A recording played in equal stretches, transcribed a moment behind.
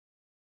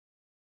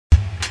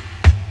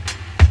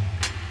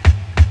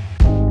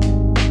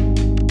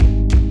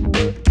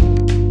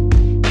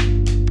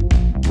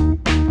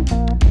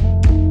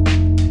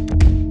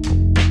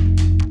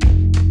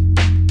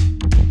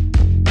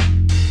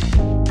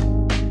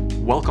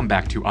Welcome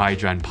back to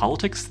iGen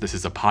Politics. This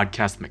is a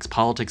podcast that makes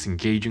politics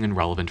engaging and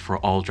relevant for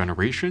all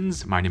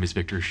generations. My name is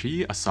Victor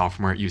Shi, a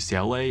sophomore at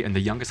UCLA and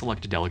the youngest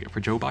elected delegate for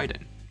Joe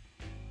Biden.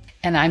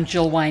 And I'm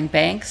Jill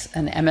Wine-Banks,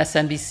 an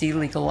MSNBC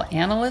legal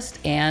analyst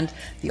and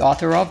the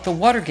author of The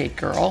Watergate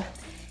Girl.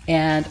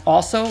 And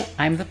also,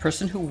 I'm the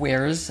person who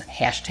wears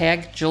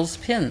hashtag Jill's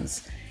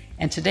Pins.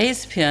 And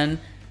today's pin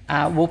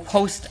we'll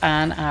post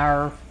on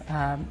our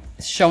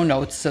show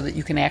notes so that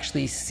you can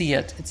actually see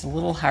it. It's a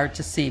little hard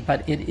to see,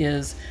 but it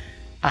is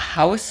a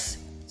house,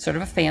 sort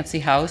of a fancy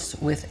house,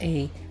 with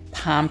a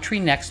palm tree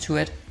next to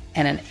it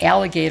and an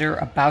alligator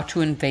about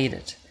to invade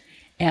it.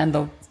 And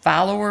the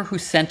follower who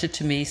sent it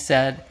to me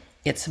said,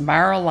 it's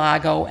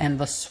Mar-a-Lago and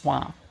the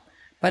swamp,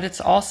 but it's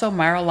also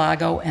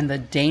Mar-a-Lago and the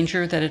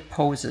danger that it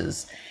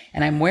poses.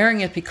 And I'm wearing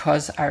it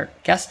because our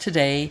guest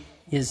today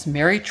is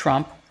Mary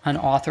Trump, an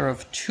author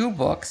of 2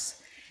 books,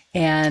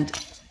 and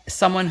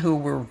someone who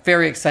we're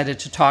very excited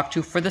to talk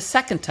to for the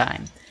second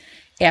time.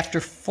 After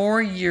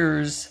 4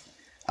 years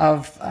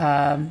of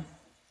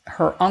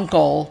her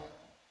uncle,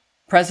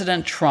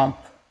 President Trump,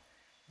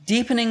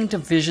 deepening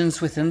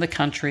divisions within the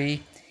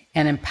country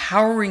and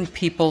empowering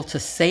people to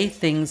say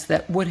things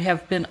that would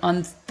have been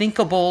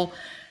unthinkable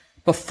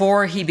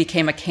before he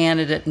became a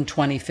candidate in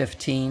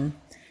 2015,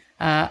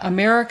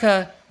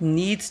 America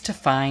needs to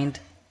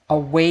find a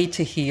way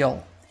to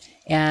heal.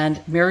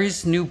 And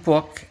Mary's new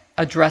book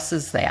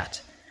addresses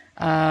that.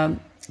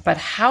 But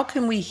how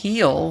can we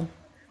heal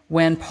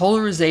when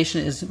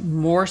polarization is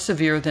more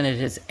severe than it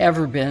has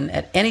ever been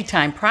at any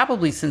time,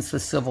 probably since the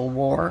Civil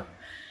War?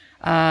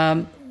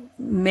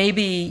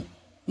 Maybe,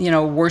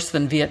 worse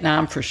than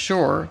Vietnam for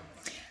sure,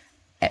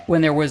 when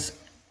there was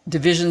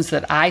divisions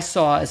that I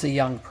saw as a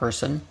young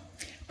person.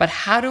 But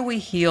how do we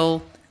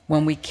heal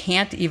when we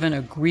can't even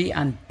agree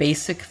on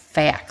basic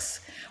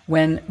facts,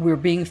 when we're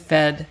being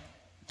fed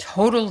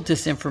total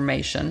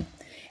disinformation,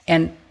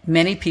 and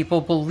many people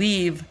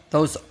believe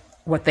those,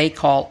 what they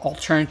call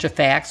alternative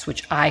facts,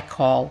 which I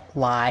call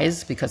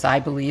lies, because I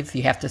believe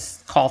you have to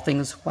call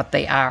things what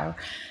they are,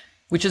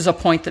 which is a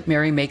point that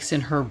Mary makes in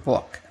her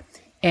book.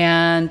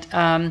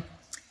 And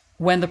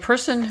when the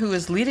person who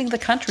is leading the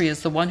country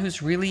is the one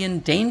who's really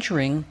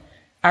endangering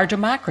our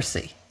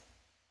democracy.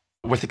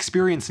 With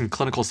experience in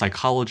clinical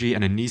psychology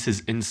and a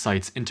niece's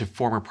insights into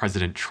former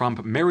President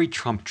Trump, Mary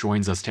Trump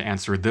joins us to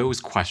answer those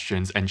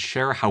questions and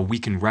share how we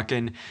can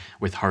reckon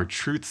with hard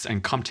truths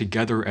and come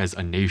together as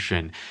a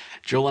nation.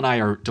 Jill and I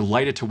are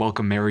delighted to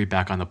welcome Mary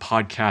back on the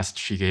podcast.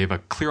 She gave a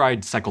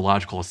clear-eyed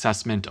psychological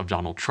assessment of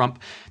Donald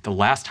Trump the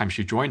last time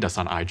she joined us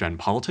on iGen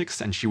Politics,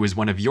 and she was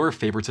one of your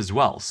favorites as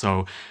well.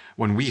 So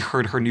when we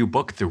heard her new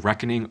book, The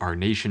Reckoning, Our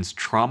Nation's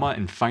Trauma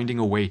and Finding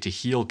a Way to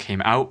Heal,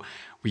 came out,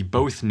 we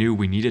both knew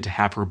we needed to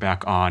have her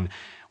back on.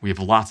 We have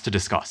lots to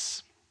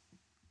discuss.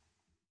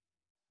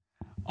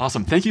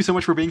 Awesome. Thank you so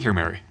much for being here,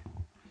 Mary.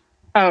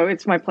 Oh,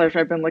 it's my pleasure.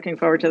 I've been looking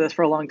forward to this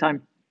for a long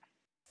time.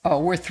 Oh,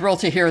 we're thrilled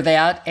to hear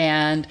that.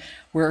 And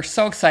we're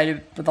so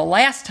excited. The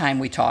last time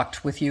we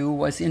talked with you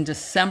was in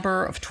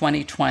December of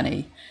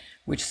 2020,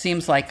 which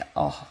seems like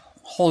a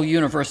whole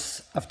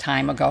universe of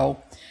time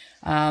ago.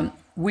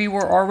 We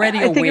were already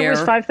aware. I think it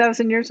was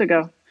 5,000 years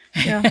ago.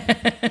 Yeah.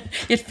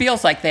 It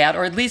feels like that,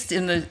 or at least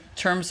in the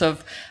terms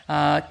of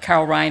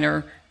Carl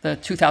Reiner, the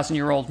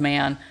 2,000-year-old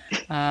man.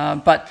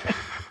 But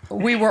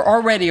we were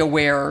already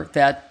aware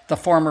that the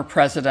former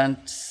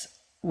president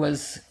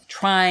was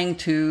trying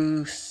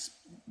to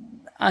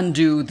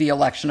undo the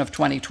election of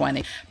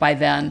 2020 by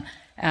then.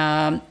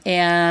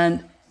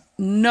 And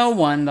no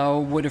one,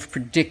 though, would have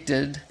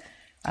predicted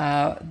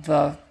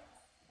the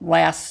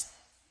last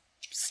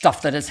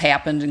stuff that has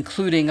happened,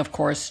 including, of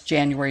course,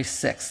 January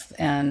 6th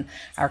and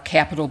our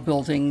Capitol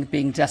building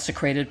being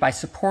desecrated by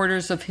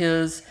supporters of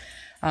his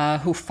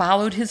who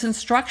followed his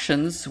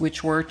instructions,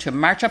 which were to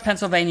march up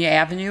Pennsylvania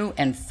Avenue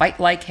and fight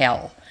like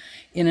hell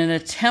in an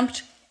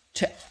attempt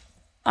to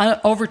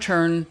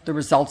overturn the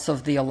results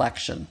of the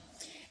election.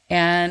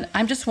 And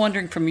I'm just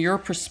wondering, from your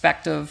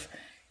perspective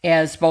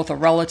as both a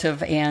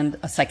relative and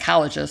a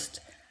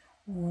psychologist,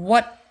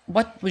 what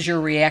was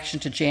your reaction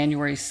to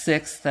January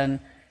 6th, and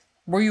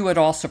were you at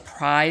all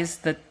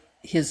surprised that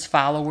his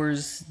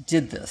followers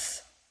did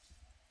this?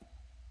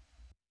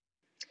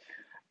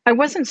 I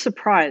wasn't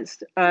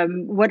surprised.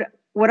 What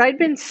I'd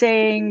been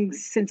saying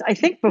since, I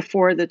think,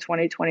 before the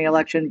 2020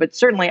 election, but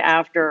certainly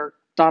after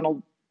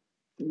Donald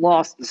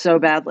lost so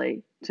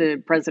badly to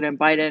President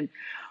Biden,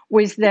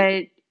 was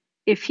that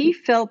if he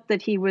felt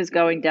that he was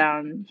going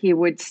down, he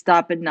would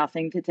stop at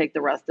nothing to take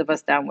the rest of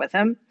us down with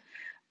him.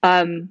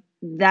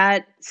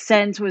 That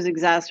sense was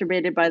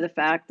exacerbated by the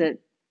fact that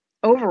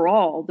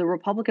overall, the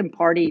Republican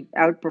Party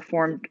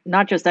outperformed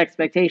not just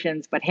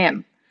expectations, but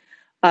him.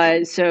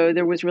 So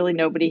there was really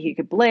nobody he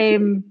could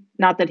blame.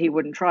 Not that he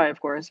wouldn't try, of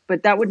course,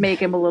 but that would make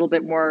him a little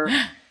bit more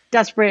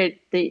desperate.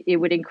 It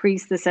would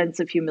increase the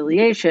sense of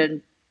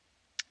humiliation.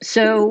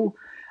 So,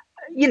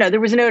 there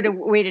was no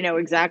way to know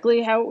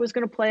exactly how it was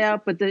going to play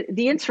out. But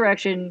the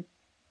insurrection,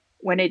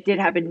 when it did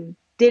happen,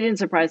 didn't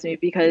surprise me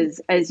because,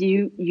 as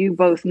you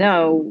both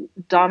know,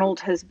 Donald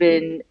has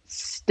been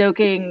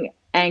stoking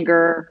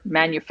anger,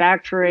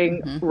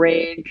 manufacturing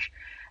rage,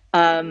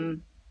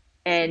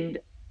 and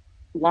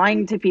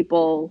lying to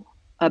people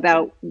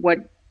about what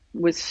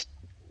was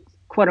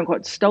quote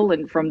unquote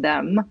stolen from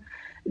them,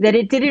 that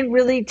it didn't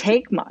really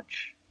take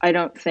much, I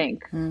don't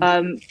think.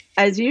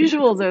 As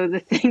usual, though, the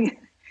thing,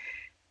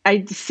 I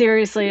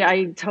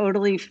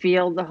totally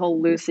feel the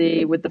whole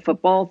Lucy with the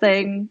football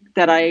thing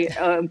that I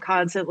am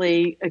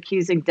constantly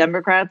accusing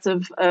Democrats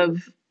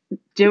of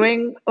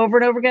doing over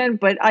and over again,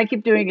 but I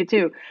keep doing it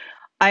too.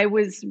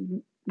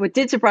 What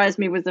did surprise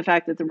me was the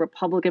fact that the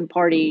Republican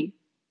Party,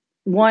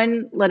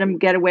 one, let him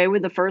get away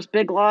with the first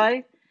big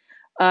lie,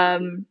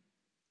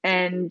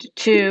 and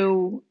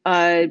two,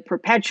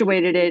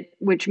 perpetuated it,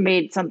 which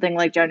made something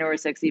like January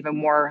 6th even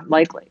more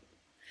likely.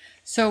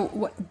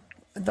 So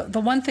the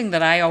one thing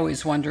that I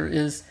always wonder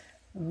is,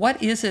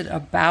 what is it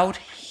about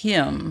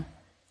him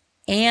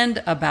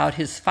and about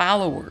his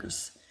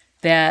followers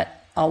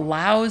that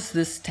allows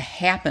this to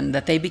happen,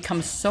 that they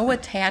become so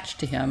attached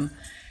to him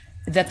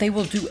that they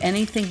will do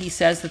anything he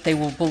says, that they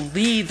will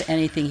believe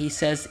anything he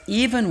says,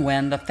 even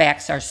when the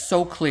facts are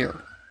so clear?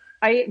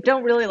 I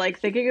don't really like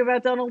thinking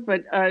about Donald,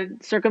 but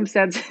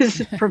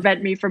circumstances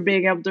prevent me from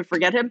being able to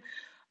forget him.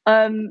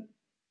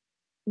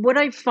 What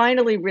I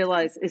finally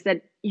realized is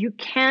that you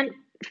can't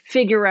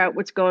figure out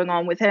what's going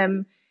on with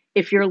him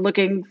if you're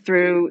looking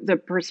through the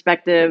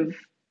perspective,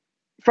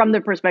 from the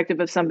perspective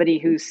of somebody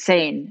who's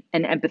sane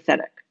and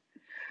empathetic.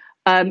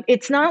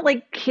 It's not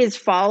like his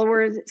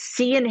followers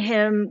see in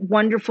him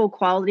wonderful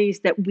qualities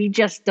that we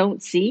just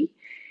don't see.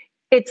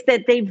 It's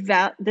that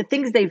the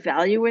things they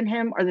value in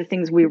him are the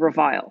things we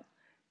revile.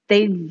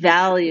 They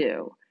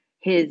value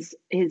his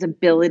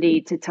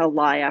ability to tell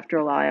lie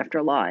after lie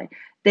after lie.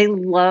 They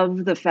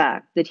love the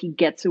fact that he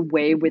gets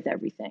away with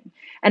everything.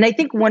 And I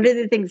think one of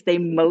the things they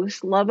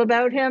most love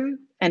about him,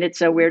 and it's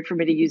so weird for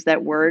me to use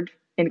that word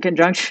in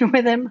conjunction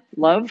with him,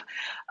 love,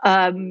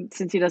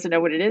 since he doesn't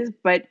know what it is,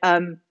 but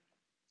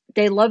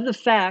they love the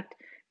fact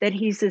that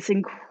he's this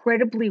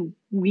incredibly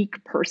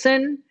weak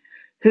person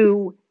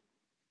who,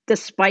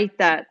 despite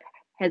that,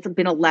 has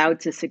been allowed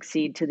to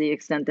succeed to the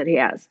extent that he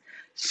has.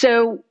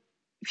 So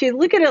if you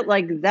look at it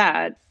like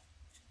that,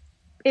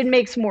 it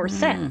makes more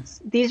sense.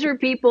 These are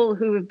people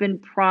who have been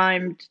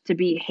primed to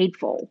be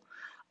hateful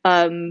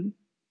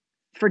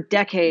for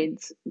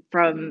decades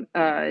from,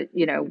 the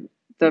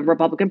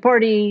Republican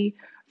Party,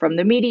 from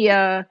the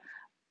media.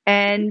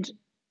 And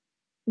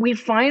we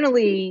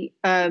finally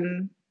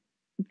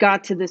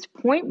got to this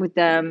point with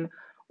them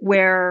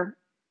where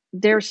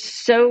they're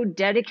so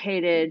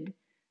dedicated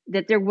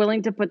that they're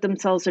willing to put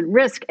themselves at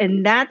risk.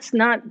 And that's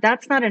not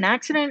an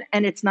accident,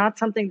 and it's not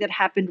something that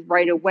happened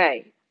right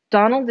away.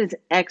 Donald is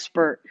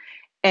expert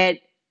at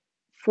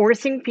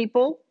forcing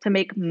people to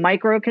make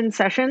micro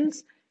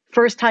concessions.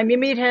 First time you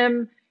meet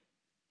him,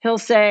 he'll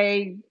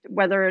say,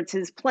 whether it's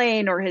his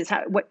plane or his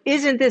house, what,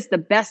 isn't this the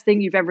best thing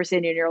you've ever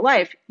seen in your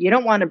life? You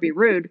don't want to be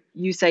rude.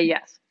 You say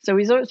yes. So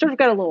he's sort of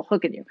got a little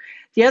hook in you.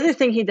 The other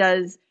thing he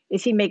does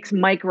is he makes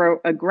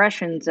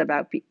microaggressions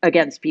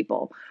against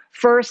people.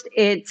 First,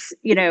 it's,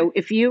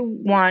 if you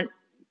want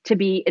to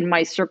be in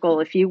my circle,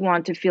 if you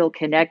want to feel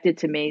connected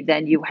to me,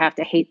 then you have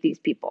to hate these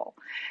people.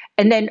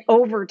 And then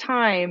over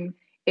time,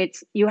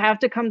 it's, you have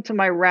to come to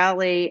my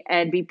rally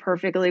and be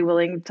perfectly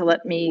willing to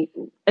let me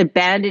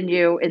abandon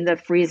you in the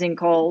freezing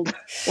cold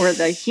or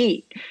the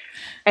heat.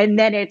 And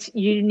then it's,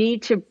 you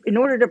need to, in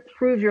order to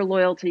prove your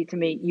loyalty to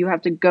me, you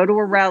have to go to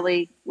a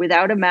rally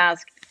without a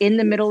mask in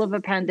the middle of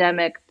a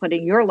pandemic,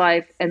 putting your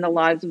life and the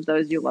lives of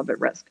those you love at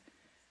risk.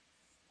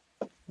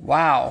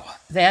 Wow,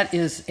 that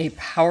is a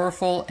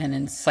powerful and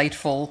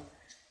insightful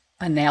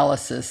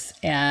analysis.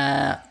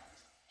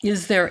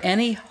 Is there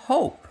any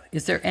hope?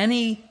 Is there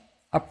any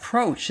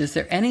approach? Is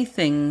there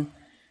anything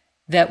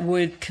that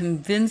would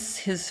convince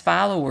his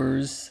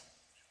followers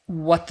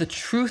what the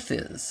truth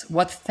is,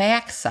 what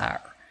facts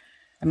are?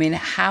 I mean,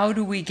 how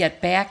do we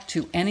get back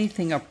to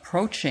anything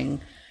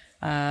approaching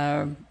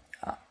a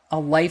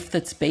life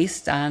that's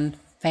based on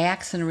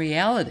facts and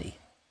reality?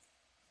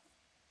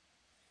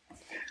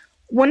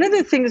 One of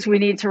the things we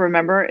need to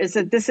remember is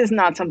that this is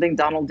not something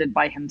Donald did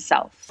by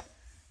himself.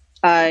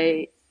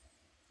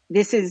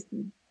 This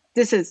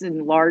is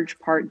in large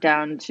part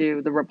down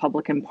to the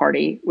Republican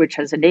Party, which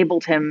has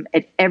enabled him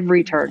at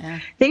every turn. Yeah.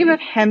 Think about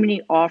how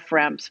many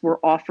off-ramps were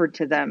offered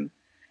to them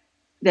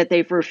that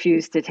they've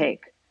refused to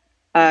take.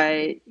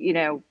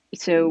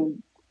 So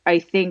I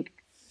think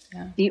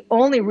the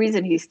only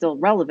reason he's still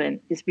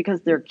relevant is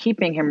because they're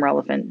keeping him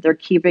relevant. They're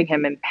keeping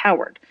him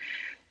empowered.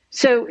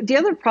 So the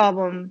other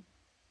problem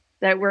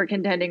that we're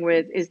contending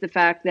with is the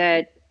fact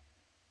that,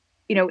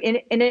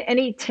 in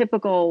any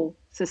typical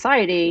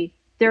society,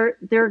 there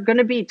are going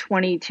to be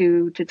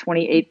 22 to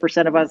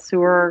 28% of us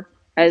who are,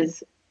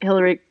 as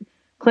Hillary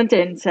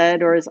Clinton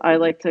said, or as I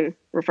like to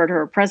refer to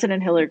her,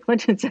 President Hillary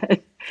Clinton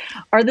said,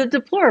 are the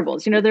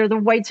deplorables. They're the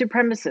white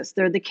supremacists.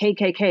 They're the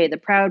KKK, the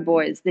Proud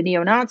Boys, the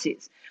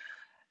neo-Nazis.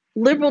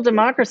 Liberal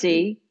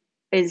democracy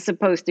is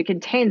supposed to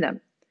contain them.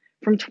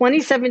 From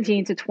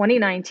 2017 to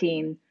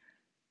 2019,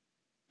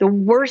 The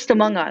worst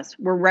among us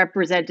were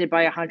represented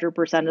by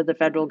 100% of the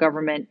federal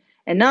government.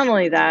 And not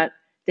only that,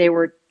 they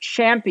were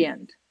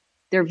championed.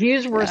 Their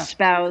views were Yeah.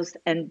 espoused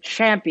and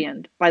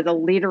championed by the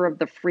leader of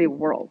the free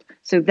world.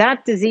 So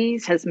that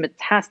disease has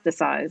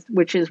metastasized,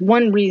 which is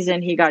one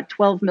reason he got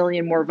 12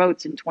 million more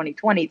votes in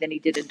 2020 than he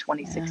did in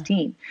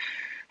 2016.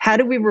 How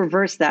do we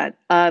reverse that?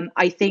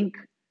 I think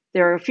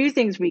there are a few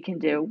things we can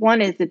do.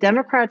 One is the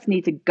Democrats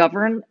need to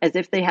govern as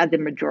if they had the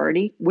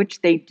majority,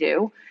 which they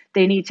do.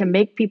 They need to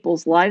make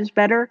people's lives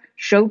better,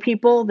 show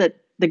people that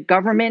the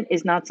government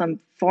is not some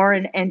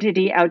foreign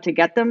entity out to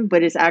get them,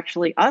 but is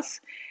actually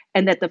us,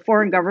 and that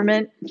our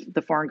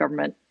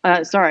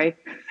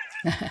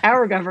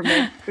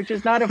government, which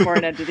is not a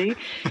foreign entity,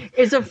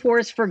 is a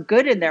force for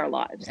good in their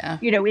lives. Yeah.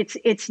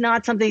 It's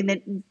not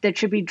something that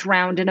should be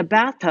drowned in a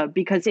bathtub,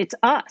 because it's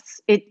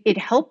us. It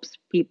helps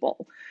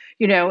people,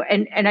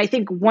 and I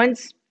think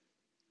once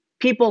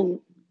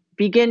people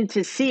begin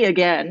to see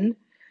again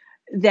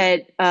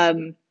that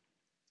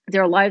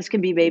their lives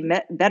can be made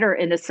better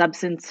in a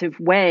substantive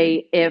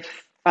way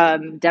if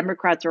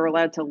Democrats are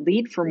allowed to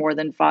lead for more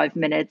than 5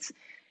 minutes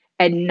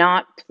and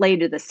not play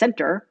to the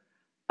center,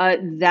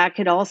 that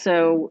could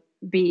also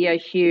be a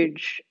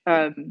huge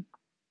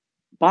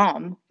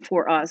bomb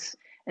for us.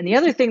 And the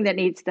other thing that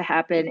needs to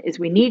happen is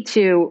we need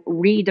to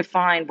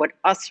redefine what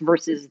us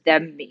versus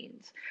them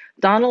means.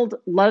 Donald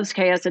loves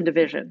chaos and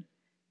division.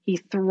 He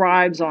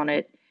thrives on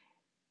it.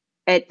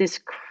 At this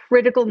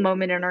critical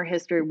moment in our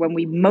history when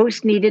we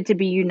most needed to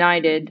be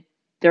united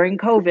during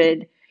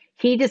COVID,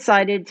 he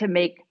decided to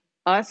make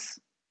us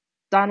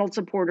Donald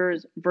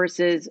supporters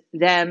versus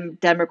them,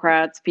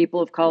 Democrats,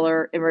 people of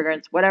color,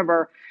 immigrants,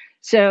 whatever.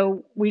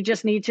 So we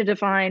just need to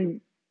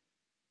define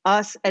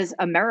us as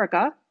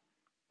America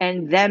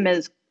and them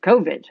as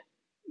COVID.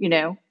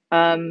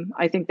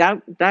 I think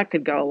that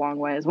could go a long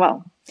way as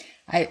well.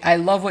 I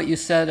love what you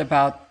said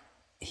about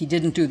he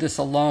didn't do this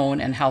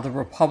alone and how the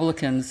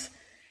Republicans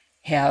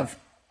have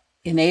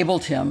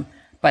enabled him,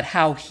 but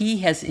how he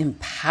has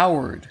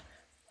empowered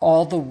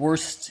all the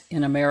worst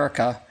in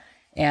America.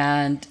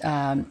 And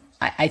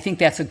I think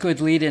that's a good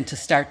lead in to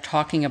start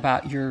talking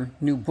about your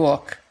new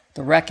book,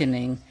 The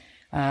Reckoning.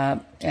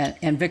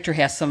 And Victor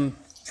has some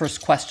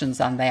first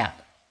questions on that.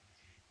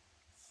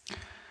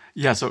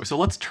 Yeah, so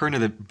let's turn to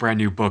the brand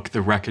new book,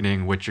 The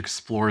Reckoning, which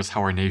explores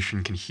how our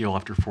nation can heal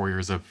after 4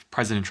 years of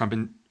President Trump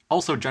and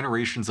also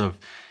generations of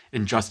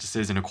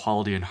injustices,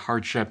 inequality, and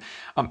hardship.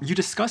 You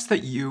discussed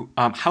that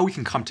how we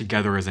can come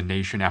together as a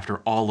nation after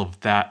all of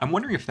that. I'm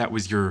wondering if that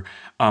was your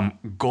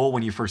goal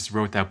when you first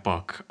wrote that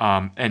book,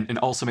 and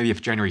also maybe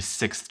if January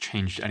 6th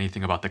changed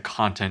anything about the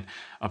content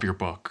of your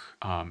book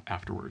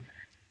afterward.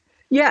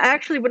 Yeah,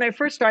 actually, when I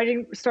first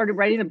started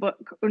writing the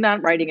book, or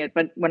not writing it,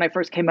 but when I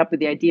first came up with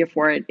the idea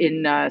for it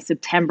in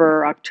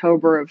September,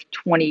 October of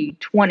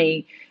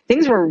 2020,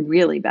 things were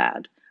really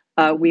bad.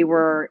 We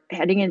were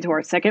heading into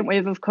our second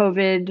wave of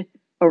COVID.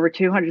 Over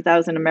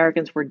 200,000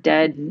 Americans were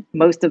dead,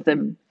 most of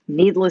them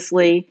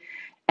needlessly.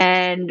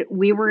 And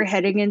we were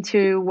heading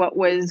into what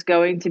was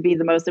going to be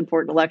the most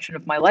important election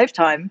of my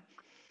lifetime,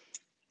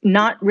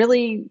 not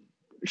really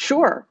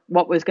sure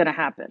what was going to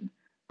happen.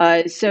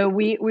 So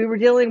we were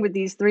dealing with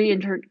these three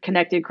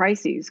interconnected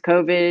crises: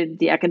 COVID,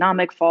 the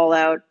economic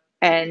fallout,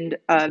 and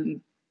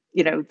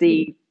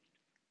the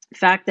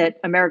fact that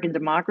American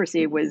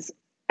democracy was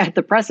at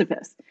the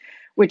precipice,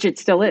 which it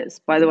still is,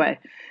 by the way.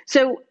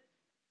 So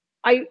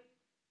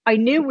I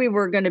knew we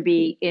were going to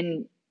be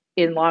in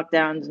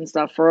lockdowns and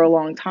stuff for a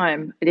long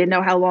time. I didn't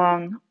know how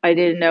long. I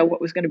didn't know what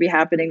was going to be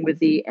happening with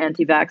the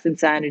anti-vax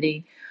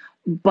insanity,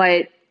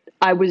 but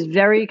I was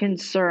very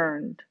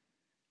concerned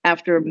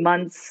after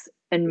months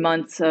and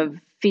months of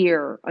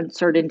fear,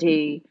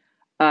 uncertainty,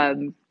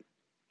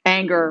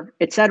 anger,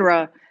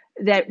 etc.,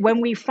 that when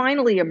we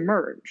finally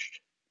emerged,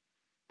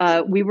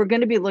 we were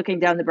going to be looking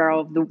down the barrel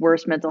of the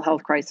worst mental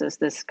health crisis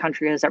this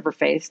country has ever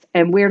faced.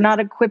 And we're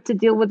not equipped to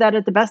deal with that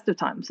at the best of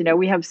times.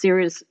 We have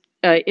serious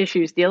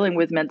issues dealing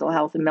with mental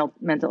health and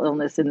mental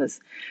illness in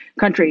this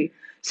country.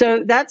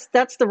 So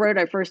that's the road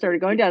I first started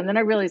going down. And then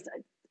I realized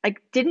I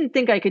didn't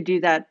think I could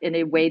do that in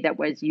a way that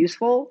was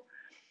useful.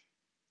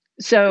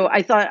 So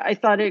I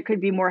thought it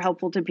could be more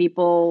helpful to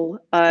people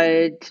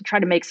to try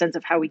to make sense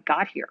of how we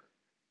got here.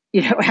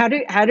 How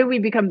do we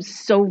become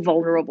so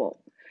vulnerable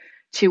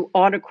to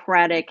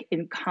autocratic,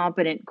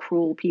 incompetent,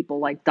 cruel people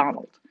like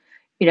Donald?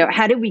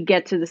 How did we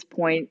get to this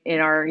point in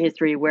our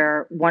history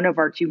where one of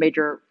our two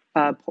major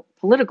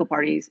political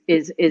parties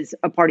is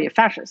a party of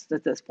fascists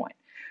at this point,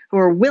 who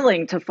are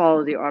willing to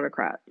follow the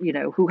autocrat,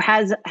 who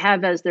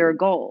have as their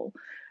goal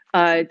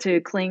to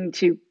cling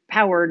to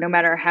power no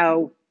matter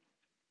how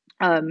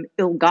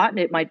ill-gotten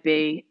it might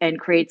be, and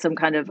create some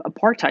kind of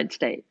apartheid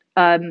state.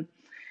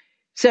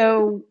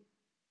 So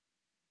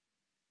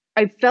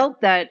I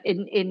felt that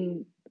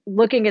in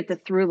looking at the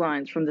through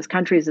lines from this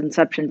country's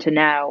inception to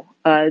now,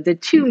 the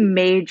two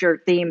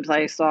major themes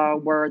I saw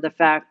were the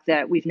fact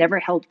that we've never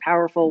held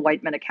powerful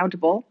white men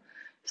accountable,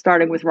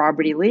 starting with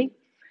Robert E. Lee.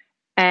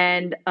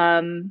 And,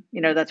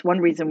 that's one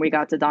reason we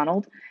got to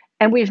Donald.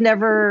 And we've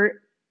never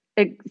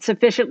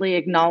sufficiently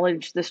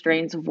acknowledge the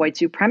strains of white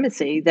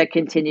supremacy that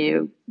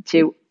continue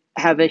to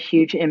have a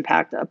huge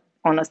impact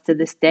on us to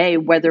this day,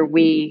 whether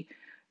we,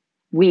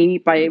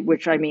 by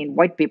which I mean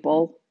white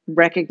people,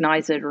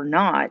 recognize it or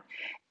not.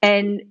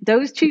 And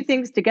those two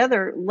things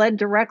together led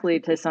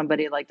directly to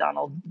somebody like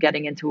Donald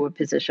getting into a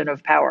position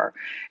of power.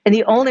 And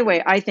the only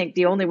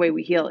way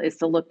we heal is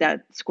to look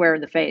that square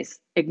in the face,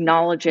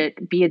 acknowledge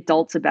it, be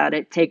adults about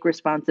it, take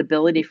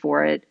responsibility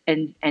for it,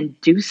 and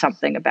do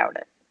something about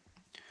it.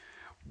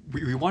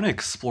 We want to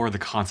explore the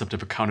concept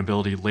of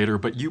accountability later,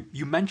 but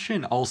you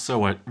mentioned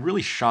also a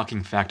really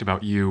shocking fact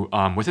about you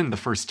within the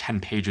first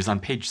 10 pages. On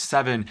page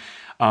 7,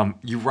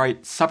 you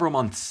write, several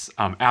months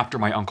after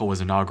my uncle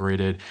was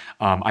inaugurated,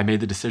 I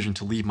made the decision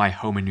to leave my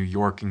home in New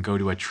York and go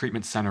to a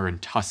treatment center in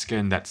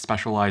Tucson that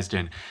specialized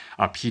in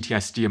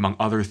PTSD, among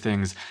other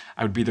things.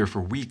 I would be there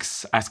for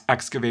weeks,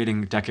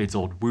 excavating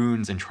decades-old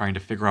wounds and trying to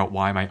figure out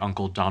why my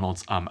uncle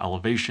Donald's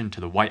elevation to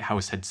the White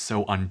House had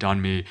so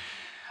undone me.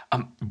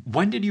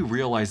 When did you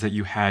realize that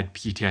you had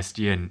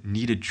PTSD and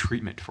needed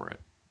treatment for it?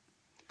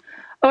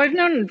 Oh, I've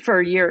known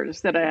for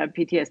years that I have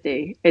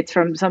PTSD. It's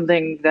from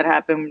something that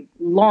happened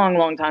long,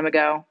 long time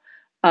ago,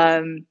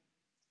 and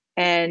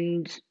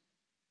it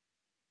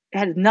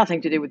has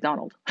nothing to do with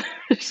Donald,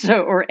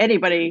 or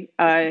anybody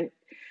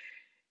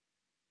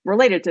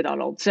related to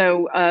Donald.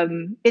 So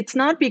it's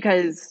not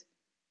because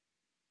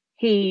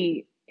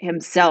he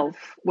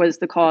himself was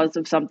the cause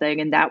of something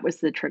and that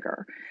was the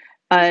trigger.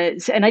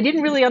 And I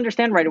didn't really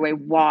understand right away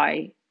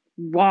why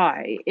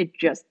it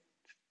just,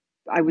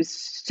 I was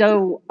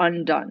so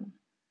undone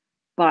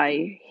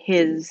by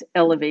his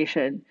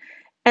elevation.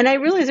 And I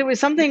realized it was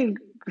something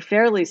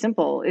fairly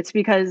simple. It's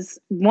because,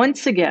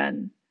 once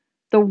again,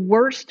 the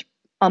worst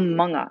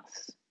among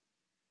us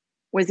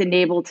was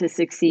enabled to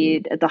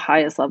succeed at the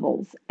highest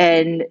levels.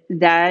 And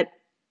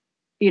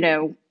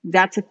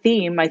that's a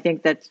theme I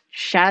think that's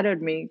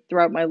shadowed me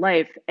throughout my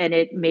life, and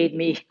it made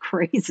me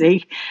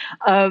crazy.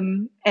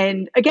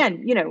 And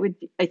again,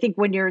 I think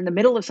when you're in the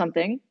middle of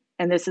something,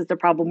 and this is the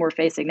problem we're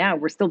facing now,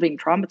 we're still being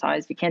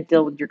traumatized. You can't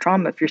deal with your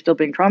trauma if you're still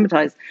being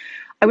traumatized.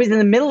 I was in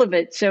the middle of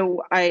it,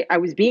 so I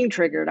was being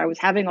triggered. I was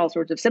having all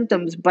sorts of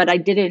symptoms, but I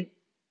didn't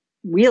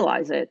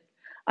realize it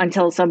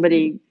until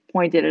somebody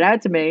pointed it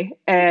out to me.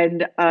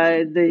 And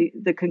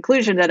the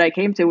conclusion that I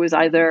came to was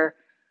either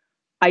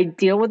I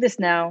deal with this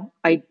now,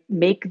 I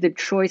make the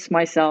choice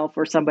myself,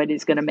 or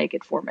somebody's going to make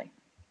it for me.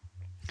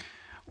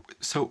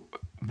 So,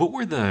 what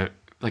were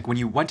when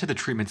you went to the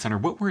treatment center,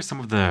 what were some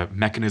of the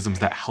mechanisms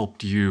that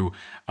helped you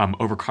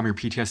overcome your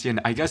PTSD? And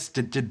I guess,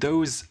 did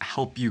those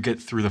help you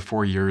get through the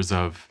 4 years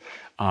of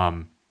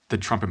the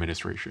Trump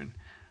administration?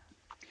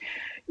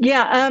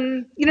 Yeah,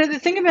 the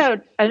thing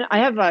about, and I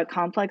have a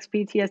complex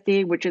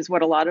PTSD, which is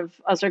what a lot of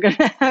us are going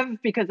to have,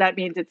 because that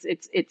means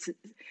it's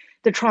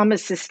the trauma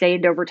is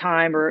sustained over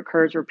time or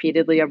occurs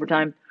repeatedly over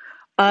time.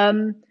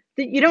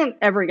 You don't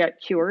ever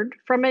get cured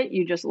from it.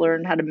 You just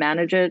learn how to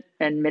manage it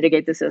and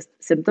mitigate the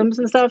symptoms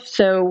and stuff.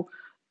 So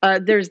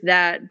there's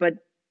that. But,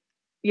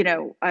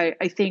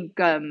 I think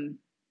a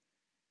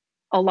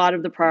lot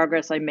of the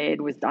progress I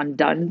made was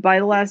undone by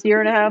the last year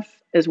and a half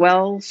as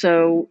well.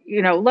 So,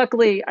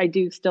 luckily I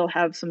do still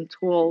have some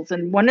tools.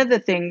 And one of the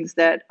things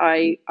that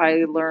I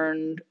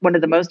learned, one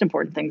of the most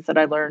important things that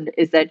I learned,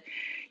 is that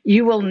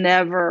you will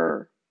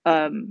never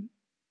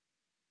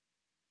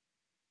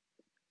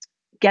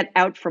get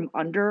out from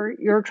under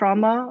your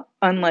trauma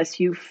unless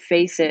you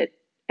face it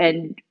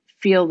and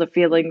feel the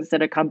feelings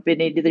that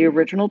accompanied the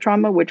original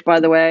trauma, which, by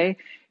the way,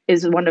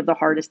 is one of the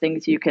hardest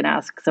things you can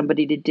ask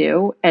somebody to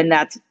do. And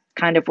that's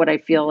kind of what I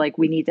feel like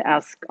we need to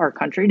ask our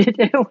country to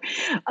do.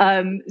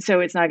 So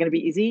it's not going to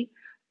be easy.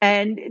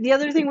 And the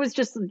other thing was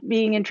just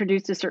being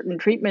introduced to certain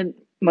treatment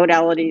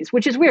modalities,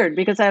 which is weird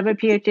because I have a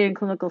PhD in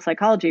clinical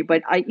psychology,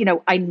 but I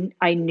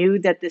knew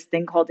that this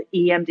thing called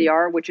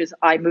EMDR, which is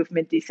eye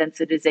movement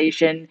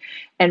desensitization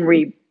and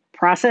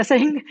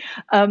reprocessing,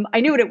 I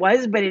knew what it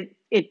was, but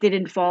it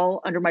didn't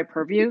fall under my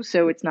purview.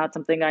 So it's not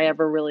something I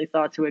ever really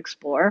thought to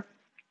explore.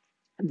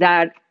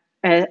 That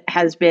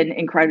has been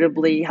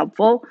incredibly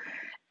helpful.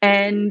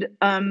 And,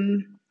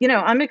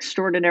 I'm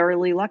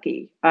extraordinarily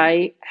lucky.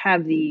 I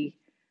have the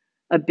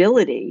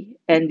ability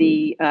and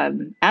the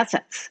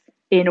assets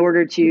in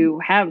order to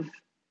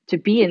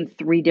be in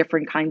 3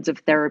 different kinds of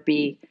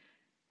therapy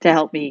to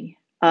help me.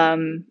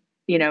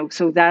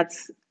 So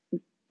that's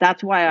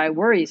why I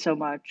worry so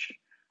much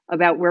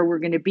about where we're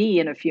going to be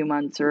in a few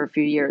months or a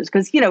few years.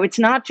 Because, it's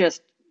not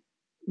just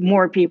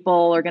more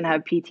people are going to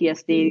have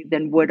PTSD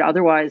than would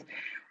otherwise.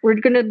 We're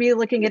going to be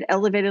looking at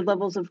elevated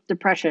levels of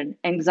depression,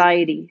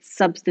 anxiety,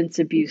 substance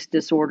abuse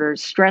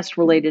disorders,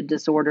 stress-related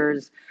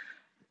disorders,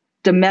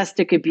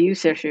 domestic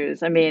abuse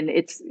issues. I mean,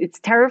 it's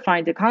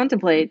terrifying to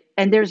contemplate.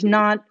 And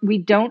we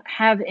don't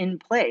have in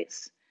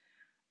place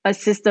a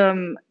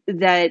system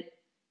that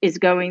is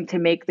going to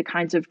make the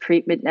kinds of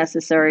treatment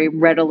necessary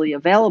readily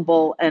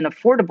available and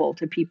affordable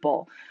to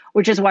people,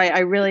 which is why I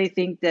really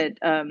think that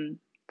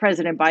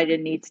President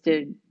Biden needs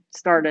to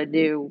start a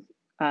new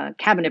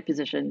cabinet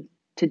position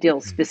to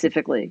deal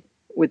specifically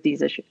with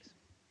these issues.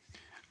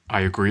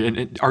 I agree.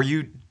 And are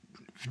you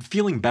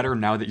feeling better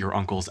now that your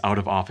uncle's out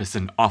of office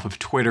and off of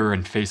Twitter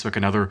and Facebook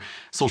and other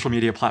social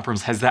media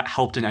platforms? Has that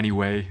helped in any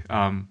way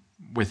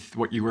with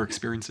what you were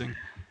experiencing?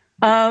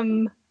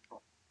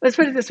 Let's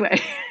put it this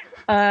way.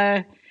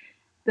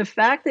 The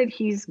fact that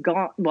he's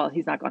gone, well,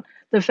 he's not gone.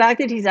 The fact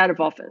that he's out of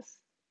office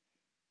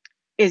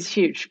is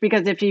huge,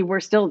 because if he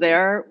were still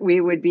there, we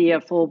would be a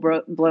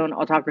full-blown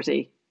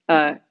autocracy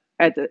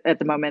at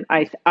the moment,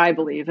 I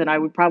believe, and I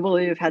would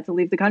probably have had to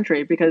leave the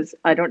country, because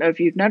I don't know if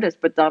you've noticed,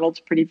 but Donald's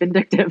pretty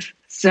vindictive.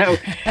 So,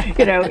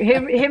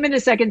 him in a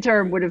second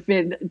term would have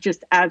been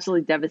just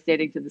absolutely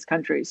devastating to this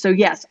country. So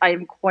yes, I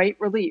am quite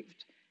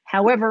relieved.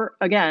 However,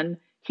 again,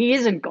 he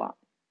isn't gone.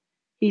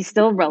 He's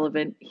still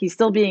relevant. He's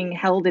still being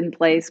held in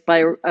place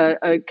by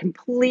a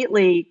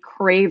completely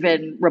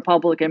craven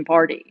Republican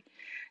Party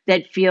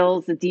that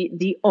feels that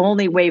the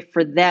only way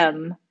for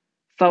them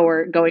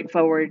going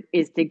forward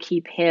is to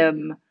keep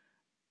him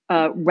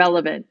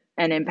relevant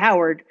and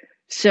empowered.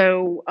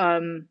 So,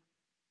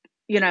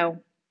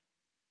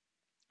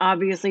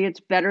 obviously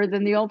it's better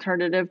than the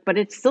alternative, but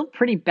it's still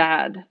pretty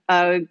bad,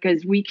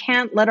 because we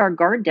can't let our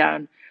guard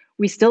down.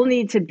 We still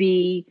need to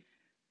be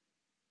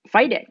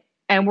fighting,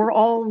 and we're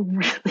all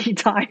really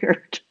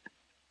tired.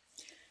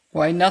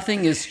 Boy,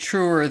 nothing is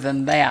truer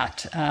than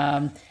that.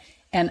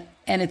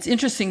 And it's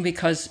interesting,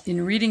 because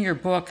in reading your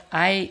book,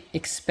 I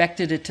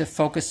expected it to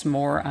focus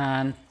more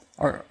on,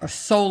 or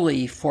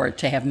solely for it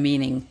to have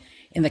meaning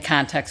in the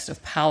context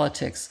of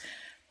politics.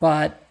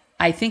 But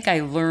I think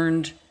I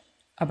learned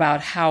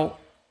about how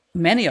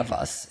many of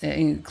us,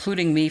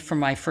 including me from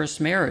my first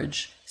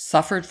marriage,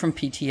 suffered from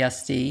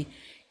PTSD,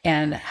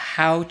 and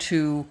how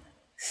to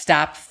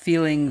stop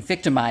feeling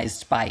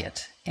victimized by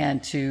it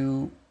and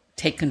to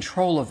take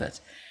control of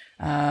it.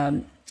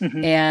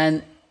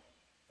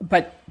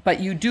 But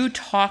you do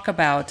talk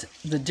about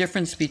the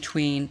difference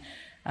between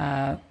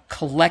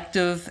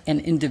collective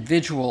and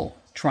individual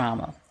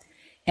trauma.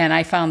 And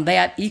I found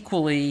that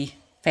equally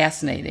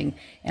fascinating.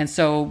 And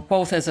so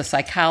both as a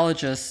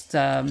psychologist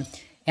and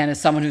as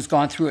someone who's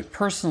gone through it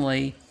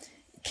personally,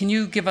 can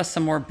you give us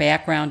some more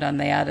background on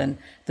that and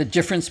the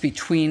difference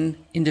between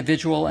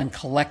individual and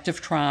collective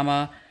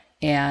trauma,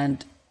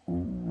 and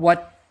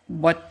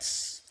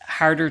what's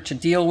harder to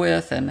deal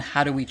with and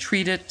how do we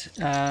treat it?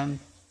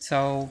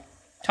 So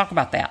talk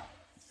about that.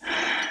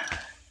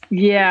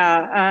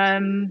 Yeah.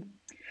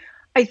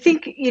 I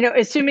think,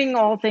 assuming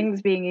all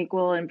things being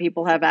equal and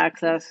people have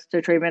access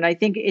to treatment, I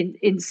think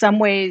in some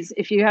ways,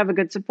 if you have a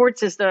good support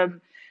system,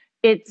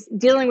 it's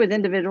dealing with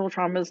individual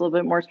trauma is a little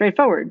bit more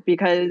straightforward,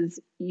 because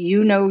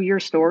you know your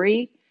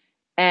story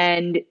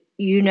and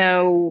you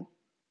know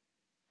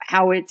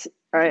how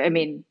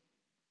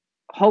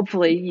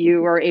hopefully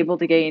you are able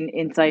to gain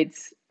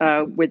insights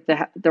with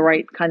the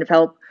right kind of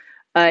help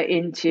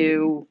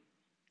into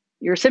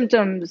your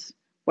symptoms,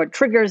 what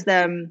triggers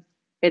them,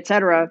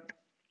 etc.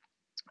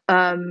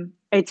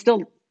 It's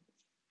still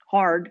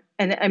hard.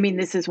 And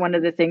this is one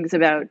of the things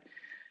about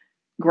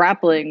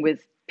grappling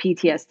with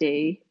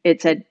PTSD.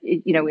 It's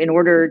in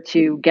order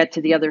to get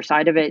to the other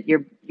side of it,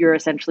 you're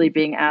essentially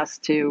being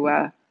asked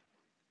to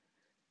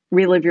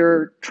relive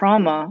your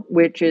trauma,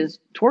 which is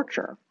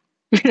torture.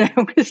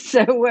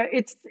 So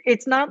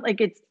it's not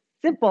like it's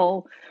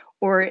simple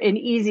or an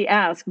easy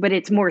ask, but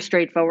it's more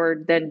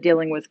straightforward than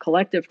dealing with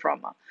collective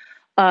trauma.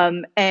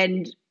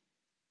 And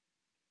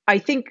I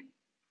think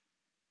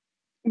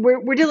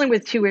we're dealing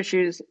with two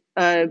issues.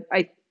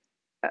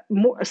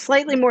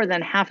 Slightly more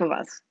than half of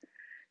us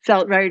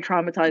felt very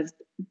traumatized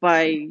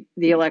by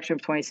the election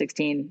of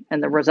 2016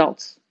 and the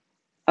results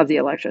of the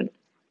election.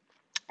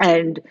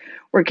 And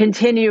we're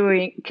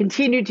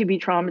continue to be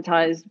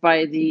traumatized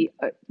by the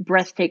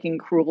breathtaking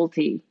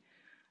cruelty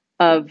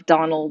of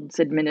Donald's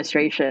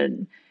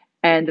administration,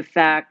 and the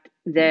fact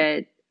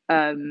that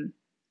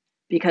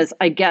because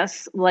I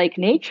guess, like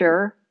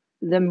nature,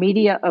 the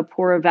media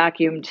abhor a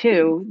vacuum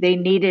too. They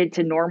needed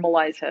to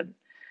normalize him,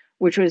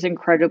 which was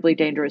incredibly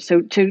dangerous.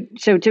 So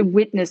to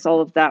witness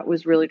all of that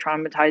was really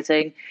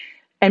traumatizing.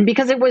 And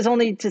because it was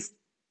only to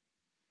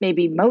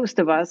maybe most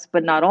of us,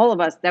 but not all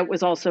of us, that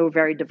was also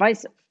very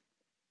divisive.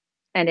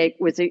 And it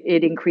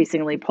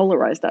increasingly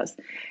polarized us.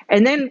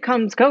 And then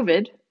comes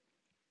COVID.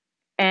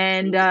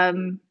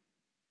 And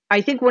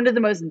I think one of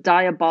the most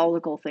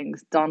diabolical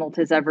things Donald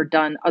has ever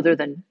done, other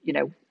than,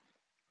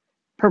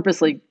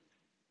 purposely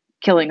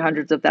killing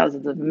hundreds of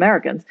thousands of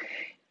Americans,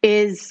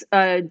 is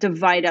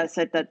divide us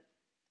at that,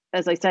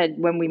 as I said,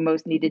 when we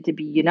most needed to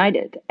be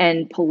united,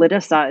 and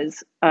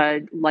politicize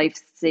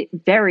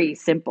very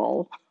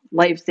simple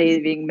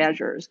life-saving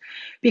measures.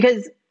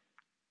 Because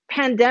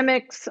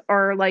pandemics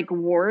are like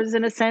wars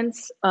in a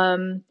sense.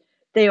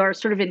 They are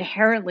sort of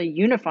inherently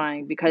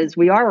unifying because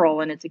we are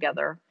all in it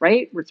together,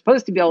 right? We're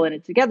supposed to be all in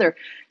it together.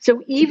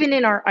 So even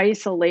in our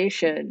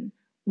isolation,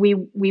 we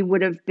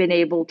would have been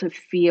able to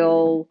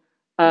feel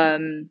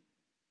the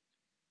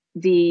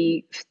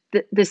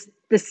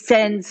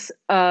sense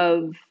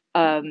of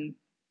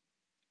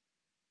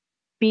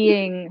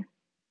being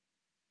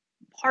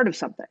part of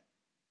something,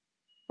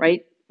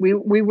 right?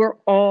 We were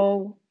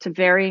all, to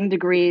varying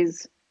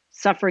degrees,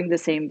 suffering the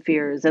same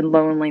fears and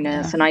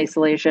loneliness Yeah. and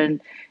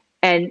isolation,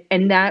 and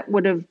that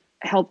would have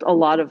helped a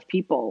lot of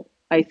people,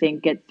 I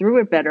think, get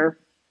through it better.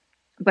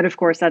 But of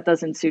course, that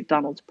doesn't suit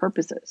Donald's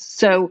purposes.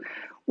 So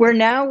we're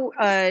now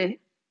at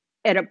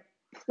a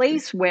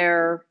place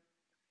where,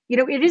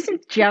 it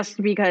isn't just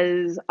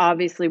because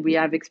obviously we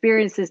have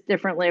experienced this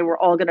differently. We're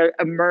all going to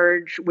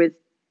emerge with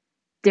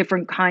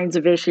different kinds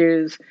of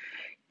issues.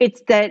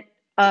 It's that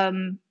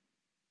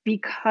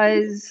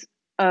because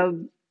of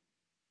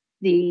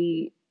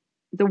the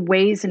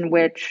ways in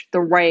which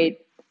the right,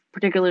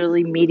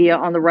 particularly media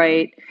on the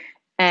right,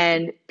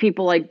 and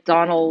people like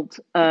Donald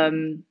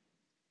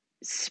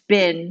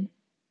spin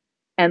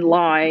and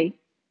lie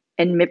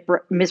and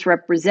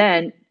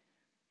misrepresent,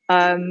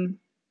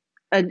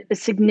 a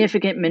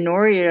significant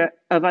minority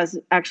of us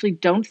actually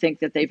don't think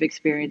that they've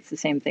experienced the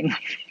same thing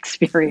we've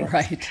experienced.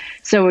 Right.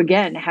 So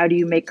again, how do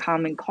you make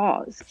common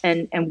cause,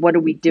 and what do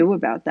we do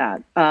about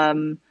that?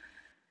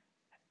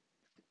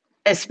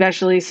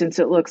 Especially since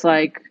it looks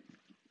like,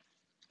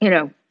 you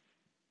know,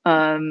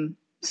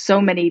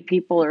 so many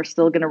people are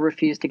still going to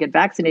refuse to get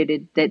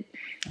vaccinated, that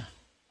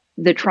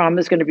the trauma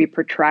is going to be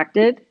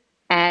protracted,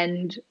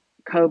 and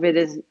COVID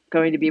is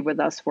going to be with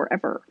us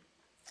forever.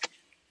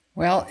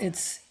 Well,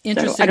 it's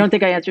interesting. So I don't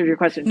think I answered your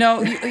question.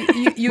 No,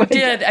 you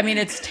did. I mean,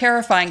 it's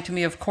terrifying to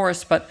me, of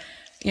course, but,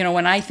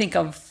 when I think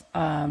of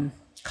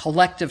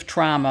collective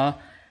trauma,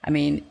 I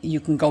mean, you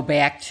can go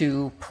back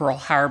to Pearl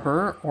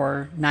Harbor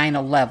or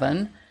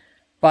 9/11,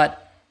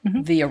 but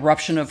the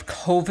eruption of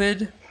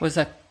COVID was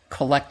a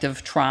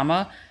collective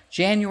trauma.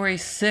 January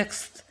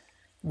 6th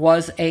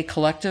was a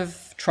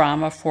collective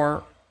trauma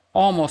for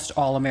almost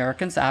all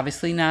Americans,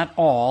 obviously not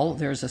all.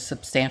 There's a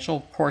substantial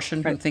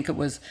portion who think it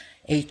was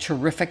a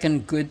terrific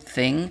and good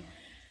thing.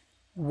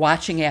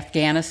 Watching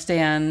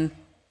Afghanistan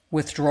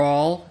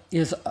withdrawal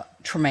is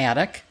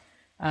traumatic.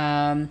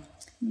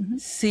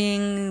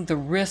 Seeing the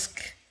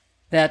risk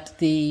that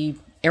the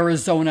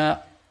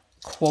Arizona,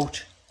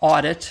 quote,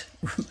 audit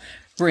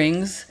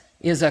brings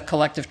is a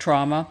collective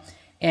trauma.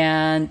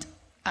 And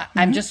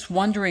I'm just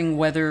wondering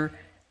whether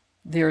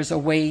there's a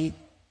way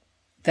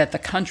that the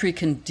country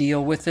can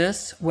deal with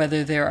this,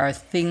 whether there are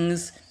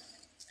things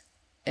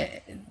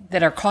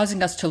that are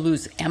causing us to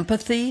lose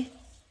empathy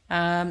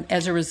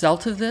as a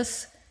result of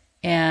this,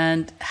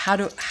 and how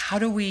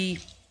do we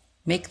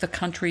make the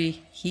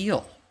country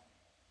heal?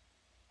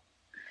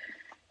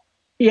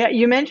 Yeah,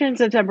 you mentioned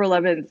September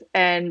 11th,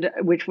 and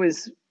which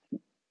was,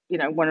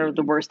 one of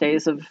the worst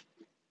days of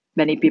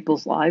many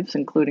people's lives,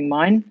 including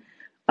mine.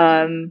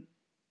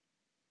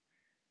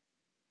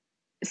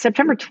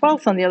 September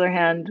 12th, on the other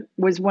hand,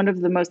 was one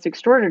of the most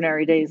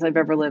extraordinary days I've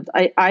ever lived.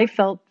 I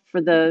felt for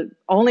the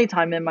only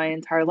time in my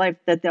entire life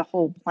that the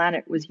whole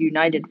planet was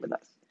united with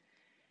us.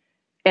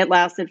 It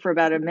lasted for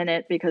about a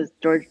minute because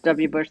George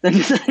W. Bush then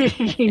decided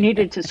he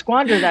needed to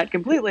squander that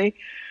completely.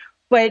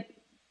 But,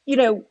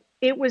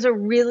 it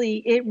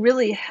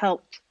really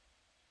helped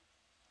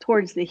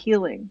towards the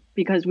healing,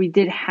 because we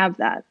did have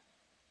that.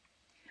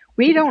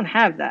 We don't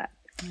have that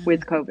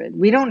with COVID.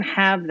 We don't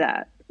have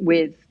that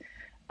with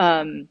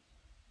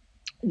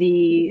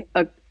the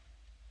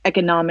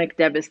economic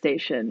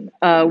devastation.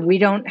 We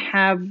don't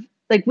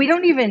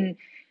even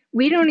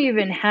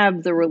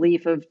have the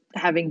relief of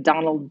having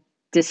Donald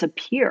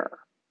disappear,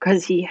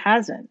 because he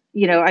hasn't.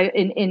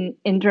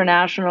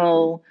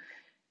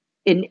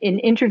 In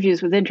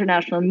interviews with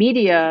international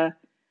media,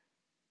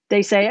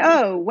 they say,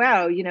 "Oh,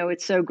 wow,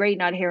 it's so great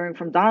not hearing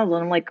from Donald."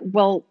 And I'm like,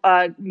 "Well,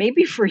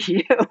 maybe for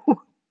you,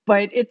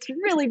 but it's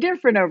really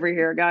different over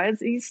here,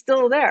 guys. He's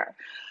still there."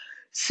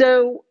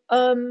 So,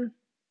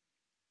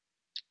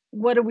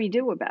 what do we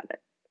do about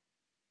it?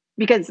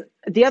 Because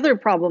the other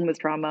problem with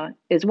trauma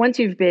is once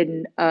you've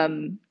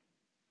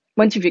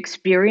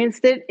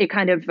experienced it, it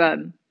kind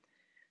of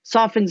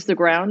softens the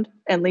ground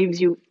and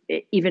leaves you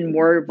even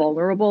more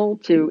vulnerable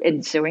to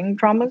ensuing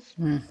traumas.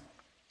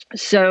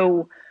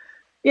 So,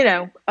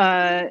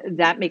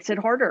 that makes it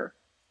harder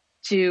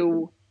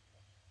to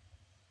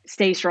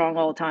stay strong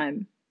all the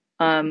time,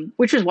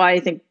 which is why I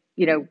think,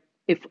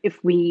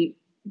 if we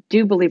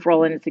do believe we're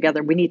all in it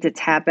together, we need to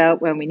tap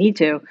out when we need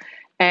to.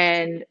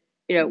 And,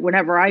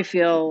 whenever I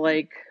feel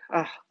like,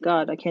 oh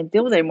God, I can't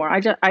deal with it anymore,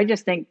 I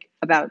just think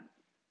about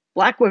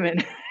Black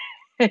women.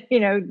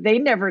 They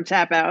never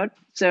tap out,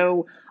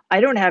 so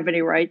I don't have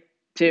any right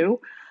to.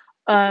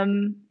 But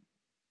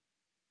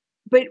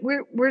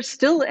we're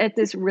still at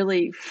this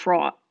really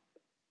fraught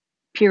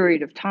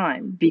period of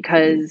time,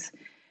 because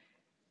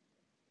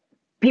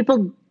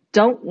people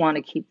don't want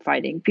to keep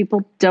fighting.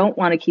 People don't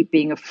want to keep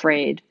being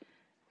afraid.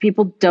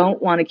 People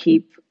don't want to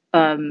keep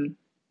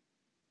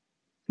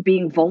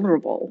being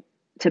vulnerable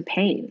to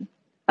pain.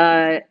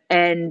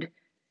 And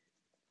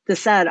the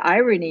sad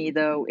irony,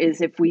 though, is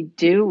if we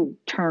do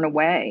turn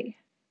away,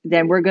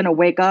 then we're going to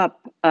wake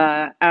up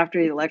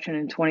after the election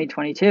in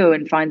 2022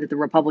 and find that the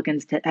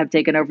Republicans have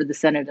taken over the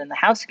Senate and the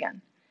House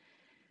again.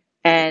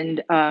 And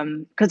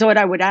because what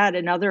I would add,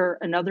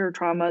 another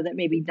trauma that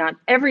maybe not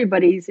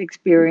everybody's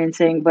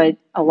experiencing, but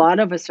a lot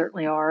of us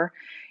certainly are,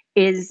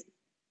 is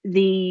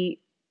the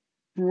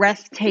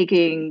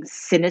breathtaking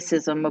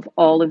cynicism of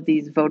all of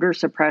these voter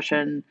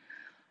suppression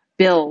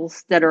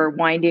bills that are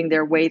winding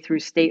their way through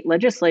state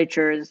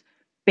legislatures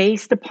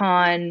based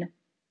upon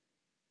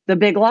the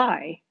big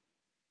lie.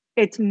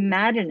 It's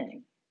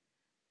maddening.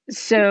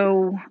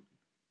 So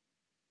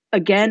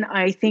again,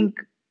 I think,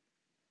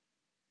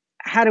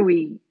 how do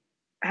we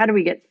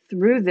get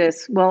through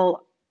this?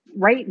 Well,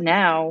 right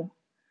now,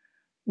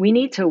 we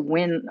need to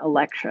win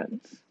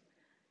elections.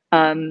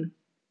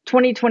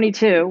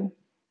 2022,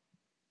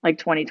 like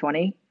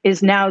 2020,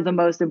 is now the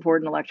most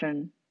important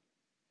election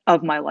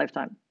of my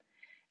lifetime.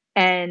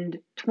 And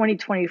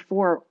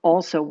 2024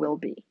 also will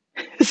be.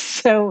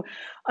 So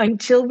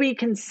until we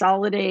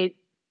consolidate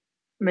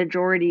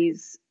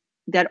majorities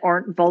that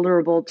aren't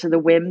vulnerable to the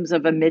whims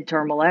of a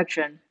midterm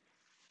election,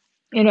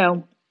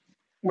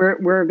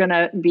 we're going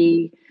to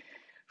be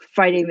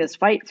fighting this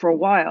fight for a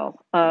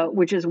while,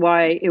 which is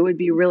why it would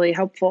be really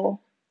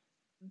helpful.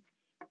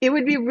 It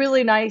would be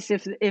really nice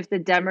if the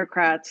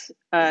Democrats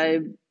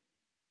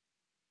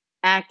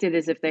acted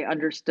as if they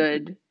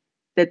understood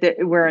that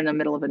we're in the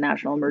middle of a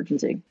national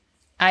emergency.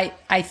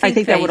 I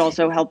think that would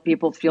also help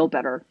people feel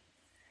better.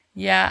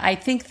 Yeah, I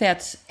think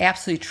that's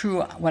absolutely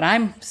true. What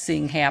I'm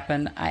seeing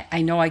happen,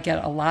 I know I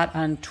get a lot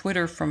on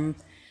Twitter from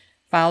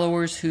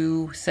followers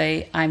who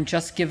say, I'm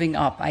just giving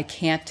up. I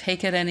can't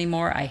take it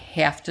anymore. I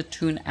have to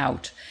tune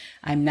out.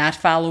 I'm not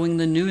following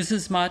the news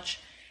as much.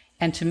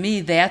 And to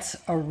me, that's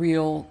a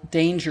real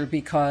danger,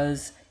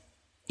 because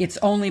it's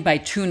only by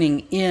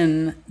tuning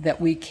in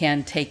that we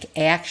can take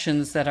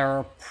actions that are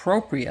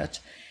appropriate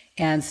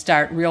and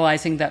start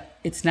realizing that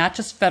it's not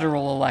just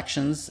federal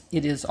elections,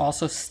 it is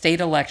also state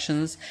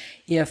elections.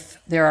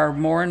 If there are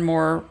more and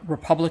more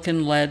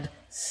Republican-led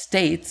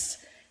states,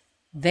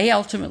 they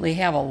ultimately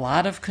have a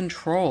lot of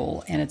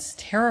control, and it's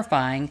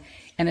terrifying.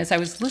 And as I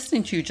was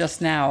listening to you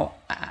just now,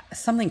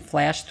 something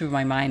flashed through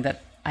my mind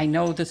that I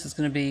know this is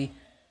going to be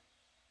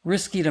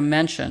risky to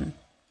mention,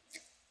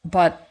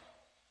 but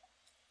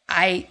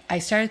I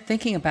started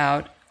thinking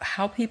about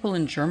how people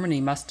in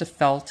Germany must have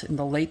felt in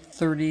the late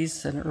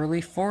 30s and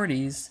early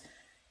 40s.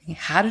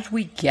 How did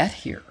we get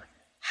here?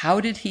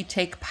 How did he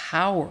take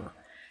power?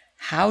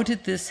 How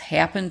did this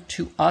happen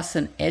to us,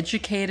 an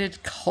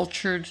educated,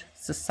 cultured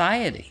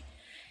society?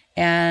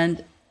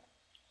 And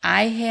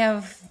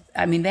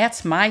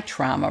that's my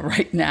trauma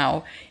right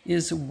now,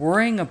 is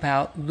worrying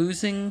about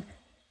losing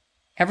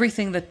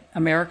everything that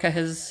America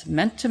has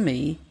meant to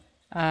me,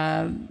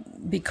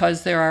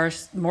 because there are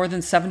more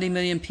than 70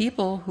 million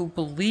people who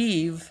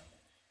believe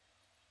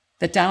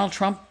that Donald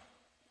Trump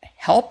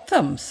helped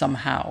them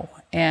somehow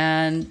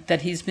and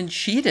that he's been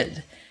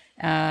cheated,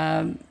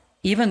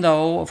 even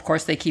though, of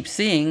course, they keep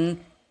seeing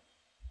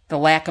the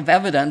lack of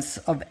evidence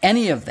of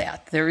any of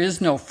that. There is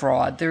no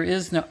fraud. There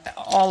is no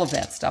all of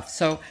that stuff.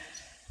 So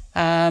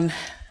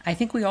I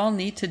think we all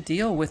need to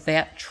deal with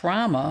that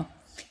trauma.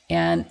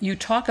 And you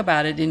talk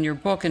about it in your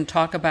book, and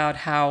talk about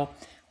how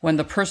when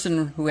the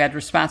person who had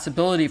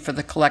responsibility for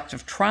the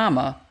collective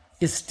trauma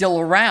is still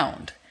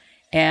around,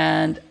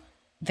 and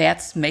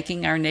that's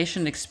making our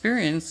nation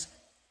experience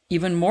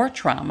even more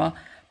trauma,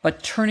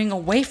 but turning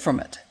away from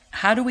it.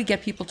 How do we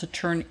get people to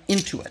turn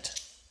into it?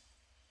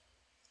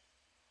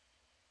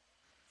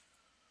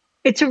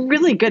 It's a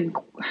really good,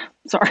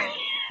 sorry,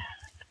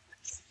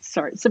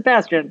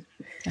 Sebastian.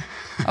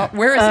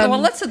 Where is he? Well,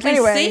 let's at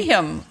least see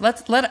him.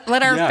 Let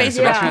our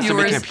Facebook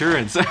viewers. Make an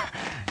appearance.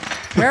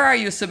 Where are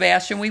you,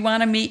 Sebastian? We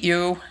want to meet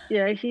you.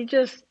 Yeah, he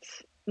just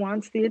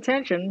wants the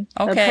attention.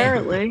 Okay.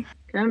 Apparently,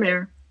 come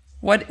here.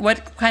 What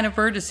kind of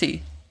bird is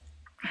he?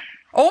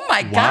 Oh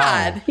my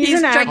God,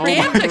 he's an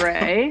gigantic.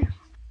 Gray.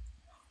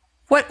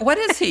 What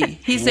is he?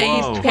 He's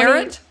a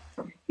parrot.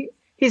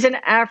 He's an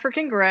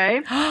African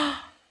gray.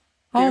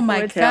 Oh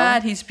my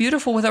God, he's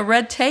beautiful with a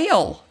red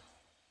tail.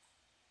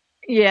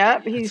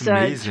 Yeah, he's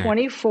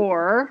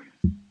 24.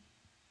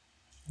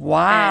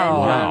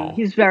 Wow. And,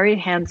 he's very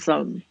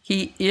handsome.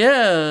 He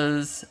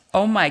is.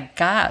 Oh my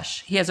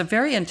gosh. He has a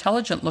very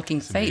intelligent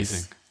looking face.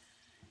 Amazing.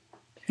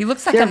 He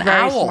looks like an owl. They're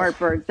very smart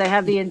birds. They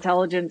have the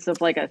intelligence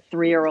of like a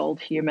 3-year-old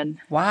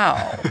human.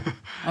 Wow.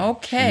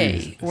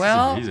 Okay. Jeez,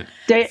 well,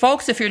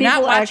 folks, if you're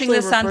not watching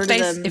this on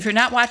if you're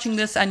not watching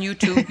this on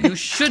YouTube, you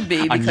should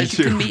be, because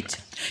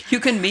you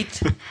can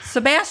meet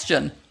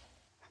Sebastian.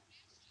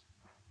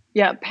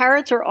 Yeah,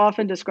 parrots are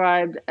often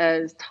described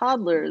as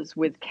toddlers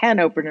with can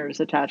openers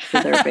attached to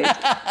their faces.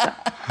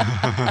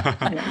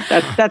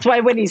 That's why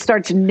when he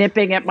starts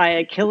nipping at my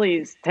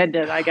Achilles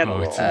tendon, I get a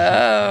little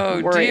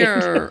worried.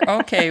 Dear.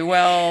 Okay,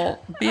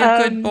 well, be a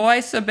good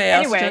boy,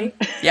 Sebastian. Anyway.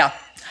 Yeah.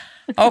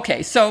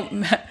 Okay, so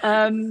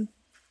I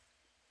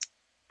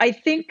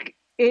think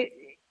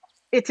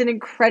it's an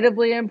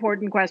incredibly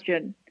important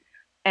question.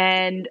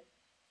 And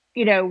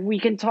we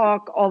can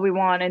talk all we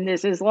want, and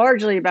this is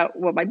largely about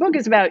what my book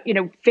is about,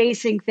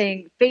 facing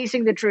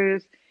the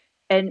truth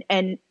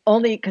and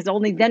only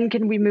then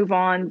can we move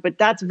on. But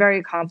that's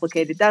very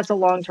complicated. That's a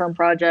long-term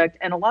project,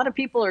 and a lot of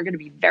people are going to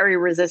be very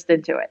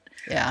resistant to it.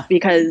 Yeah.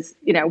 Because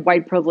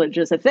white privilege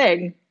is a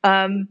thing.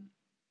 In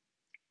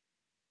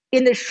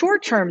the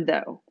short term,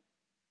 though,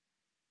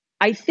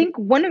 I think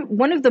one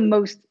of the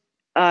most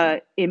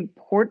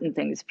important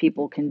things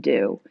people can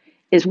do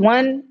is,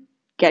 one,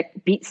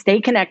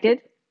 stay connected,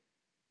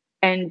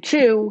 and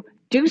two,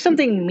 do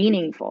something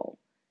meaningful.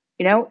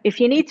 If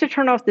you need to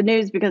turn off the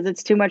news because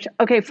it's too much,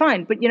 okay,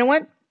 fine. But you know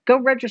what? Go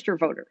register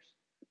voters.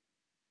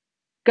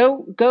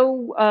 Go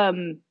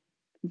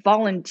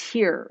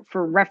volunteer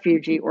for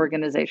refugee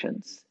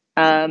organizations,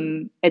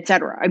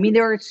 etc. I mean,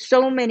 there are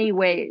so many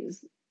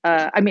ways.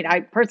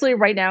 I personally,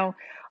 right now,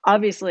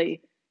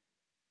 obviously,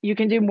 you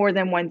can do more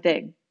than one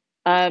thing.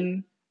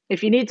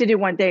 If you need to do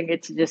one thing,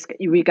 it's just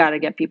we got to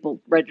get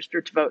people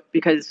registered to vote,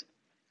 because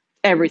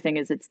everything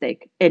is at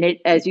stake. And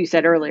it, as you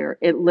said earlier,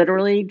 it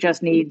literally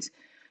just needs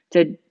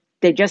to.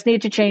 They just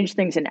need to change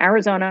things in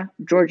Arizona,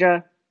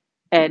 Georgia,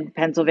 and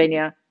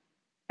Pennsylvania,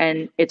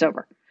 and it's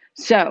over.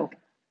 So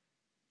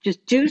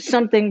just do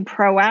something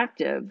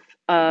proactive.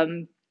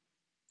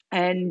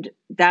 And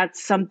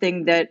that's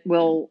something that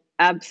will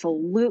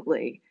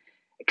absolutely,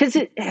 because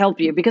it help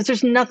you, because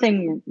there's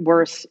nothing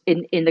worse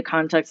in the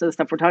context of the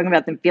stuff we're talking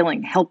about than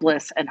feeling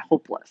helpless and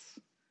hopeless.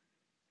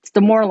 It's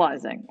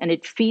demoralizing, and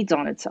it feeds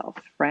on itself,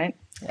 right?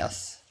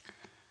 Yes.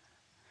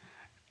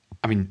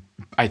 I mean,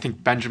 I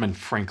think Benjamin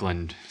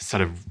Franklin said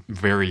a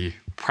very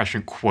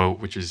prescient quote,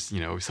 which is,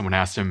 someone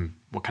asked him,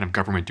 what kind of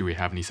government do we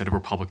have? And he said, a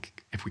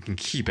republic, if we can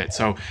keep it.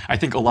 So I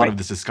think a lot of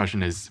this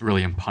discussion is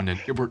really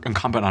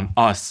incumbent on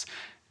us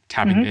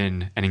tapping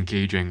in and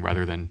engaging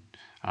rather than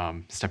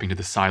stepping to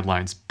the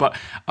sidelines. But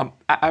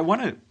I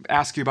want to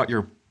ask you about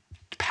your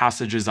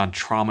passages on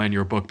trauma in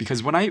your book,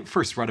 because when I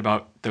first read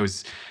about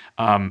those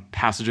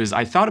passages,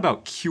 I thought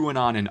about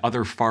QAnon and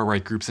other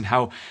far-right groups, and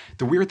how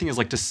the weird thing is,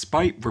 like,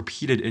 despite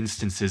repeated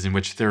instances in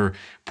which they're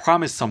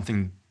promised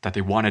something that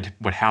they wanted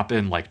would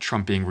happen, like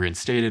Trump being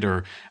reinstated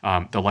or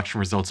the election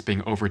results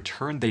being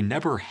overturned, they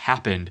never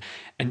happened.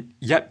 And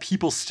yet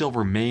people still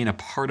remain a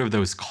part of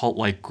those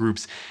cult-like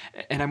groups.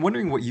 And I'm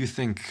wondering what you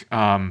think,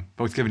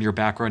 both given your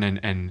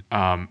background and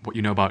what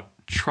you know about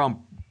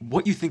Trump,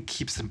 what you think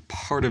keeps them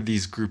part of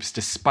these groups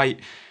despite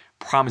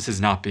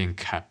promises not being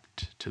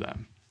kept to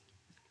them.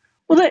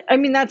 Well,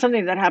 that's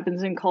something that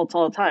happens in cults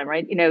all the time,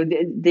 right?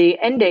 The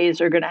end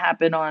days are going to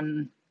happen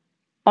on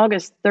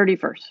August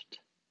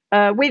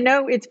 31st. Wait,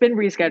 no, it's been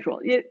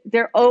rescheduled.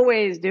 They're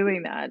always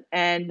doing that.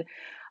 And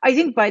I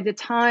think by the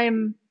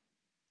time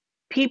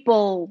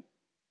people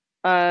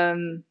are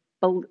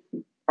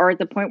at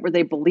the point where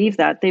they believe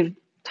that, they've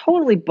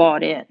totally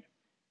bought in.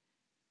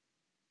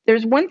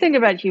 There's one thing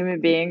about human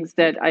beings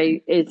that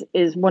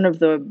is one of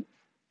the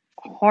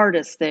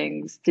hardest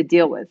things to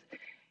deal with.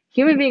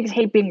 Human beings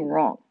hate being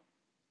wrong.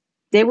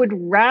 They would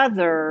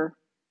rather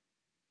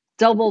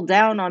double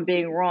down on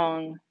being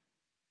wrong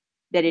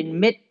than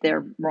admit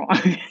they're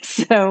wrong.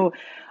 So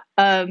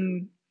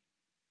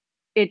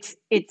it's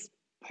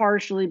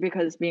partially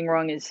because being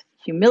wrong is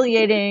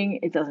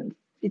humiliating.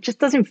 It just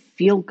doesn't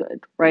feel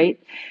good, right?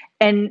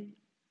 And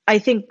I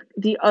think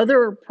the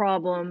other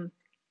problem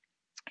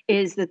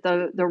is that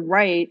the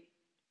right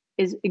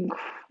is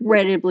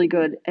incredibly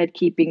good at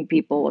keeping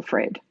people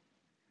afraid.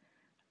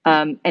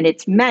 And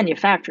it's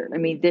manufactured. I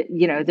mean,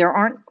 there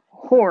aren't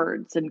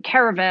hordes and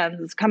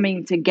caravans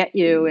coming to get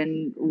you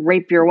and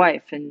rape your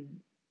wife and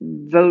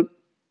vote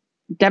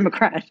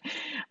Democrat.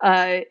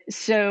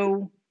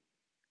 So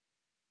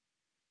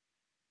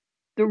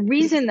the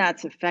reason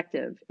that's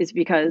effective is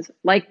because,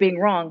 like being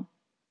wrong,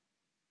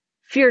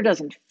 fear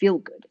doesn't feel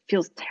good. It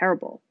feels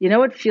terrible. You know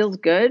what feels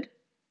good?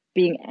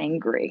 Being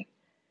angry.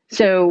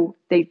 So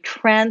they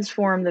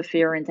transform the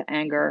fear into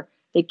anger.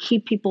 They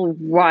keep people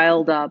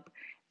riled up,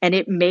 and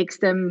it makes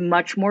them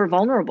much more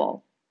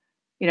vulnerable.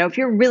 If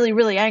you're really,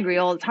 really angry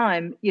all the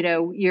time,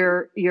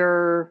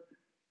 you're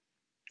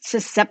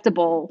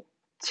susceptible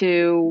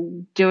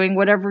to doing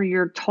whatever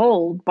you're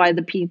told by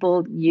the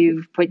people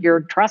you've put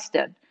your trust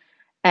in.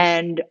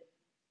 And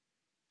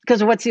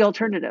because what's the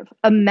alternative?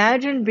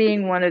 Imagine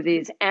being one of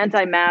these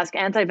anti-mask,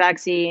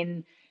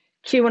 anti-vaccine,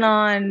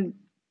 QAnon,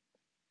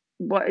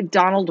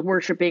 Donald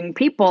worshiping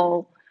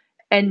people,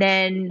 and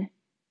then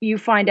you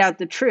find out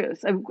the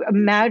truth.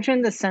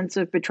 Imagine the sense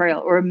of betrayal,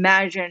 or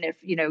imagine if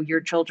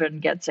your children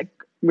get sick,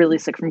 really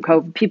sick from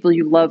COVID, people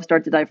you love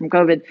start to die from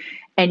COVID,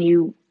 and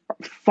you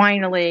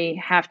finally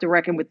have to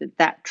reckon with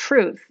that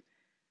truth.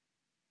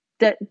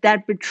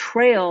 That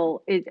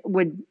betrayal, it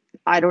would,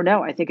 I don't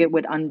know, I think it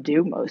would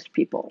undo most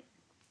people.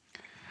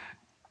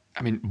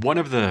 I mean, one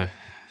of the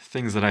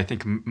things that I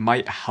think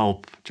might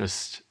help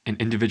just in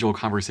individual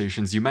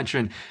conversations, you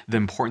mentioned the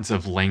importance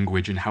of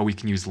language and how we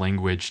can use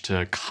language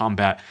to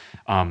combat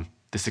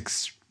this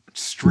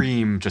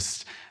extreme,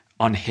 just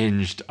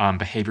unhinged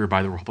behavior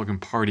by the Republican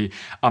Party.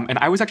 And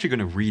I was actually going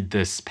to read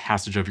this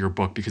passage of your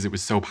book because it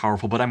was so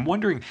powerful, but I'm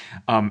wondering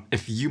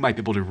if you might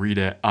be able to read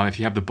it. If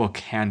you have the book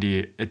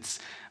handy, it's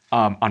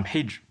on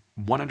page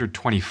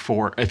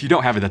 124. If you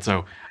don't have it, that's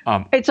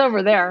It's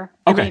over there.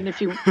 Okay. I mean,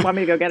 if you want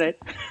me to go get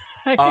it,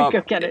 I can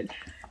go get it.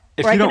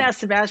 If Or I you can don't, ask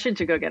Sebastian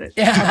to go get it.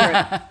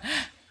 Yeah.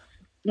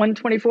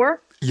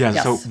 124? yeah.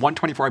 Yes. So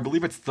 124. I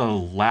believe it's the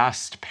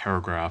last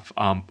paragraph.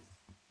 But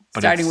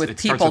Starting with it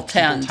starts people with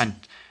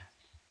tend.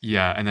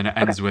 Yeah, and then it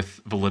ends Okay.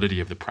 with validity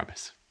of the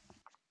premise.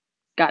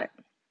 Got it.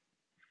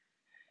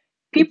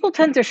 People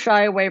tend to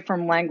shy away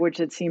from language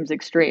that seems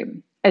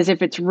extreme, as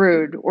if it's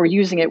rude or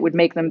using it would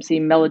make them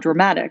seem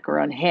melodramatic or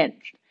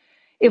unhinged.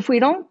 If we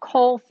don't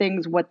call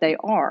things what they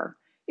are,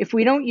 if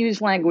we don't use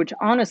language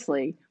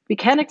honestly, we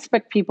can't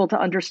expect people to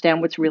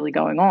understand what's really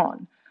going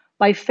on.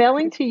 By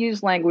failing to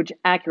use language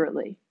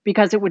accurately,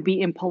 because it would be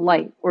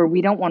impolite or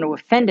we don't want to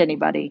offend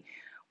anybody,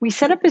 we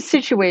set up a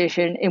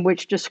situation in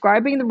which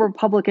describing the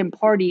Republican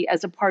Party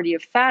as a party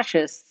of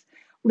fascists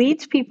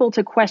leads people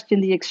to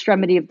question the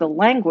extremity of the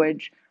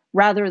language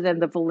rather than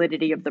the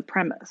validity of the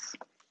premise.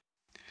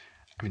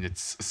 I mean,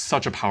 it's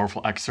such a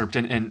powerful excerpt.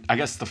 And I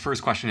guess the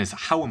first question is,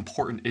 how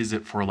important is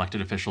it for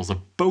elected officials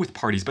of both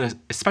parties, but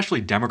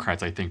especially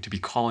Democrats, I think, to be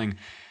calling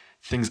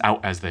things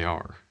out as they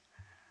are?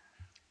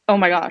 Oh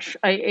my gosh,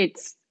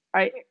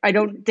 I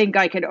don't think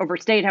I could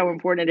overstate how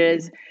important it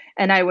is.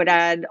 And I would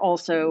add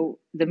also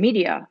the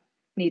media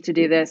need to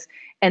do this.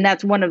 And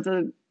that's one of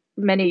the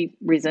many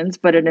reasons,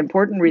 but an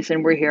important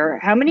reason we're here.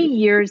 How many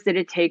years did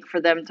it take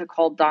for them to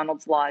call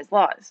Donald's lies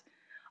lies?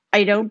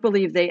 I don't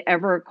believe they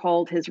ever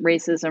called his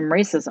racism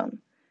racism.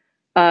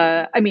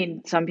 I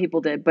mean, some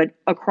people did, but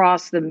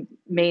across the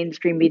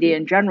mainstream media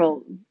in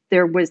general,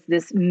 there was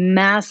this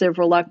massive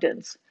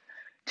reluctance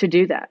to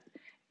do that.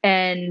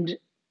 And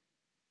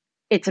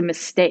it's a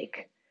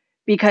mistake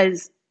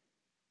because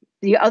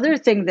the other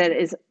thing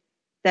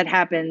that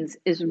happens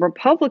is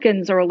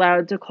Republicans are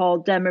allowed to call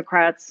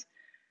Democrats,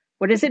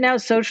 what is it now,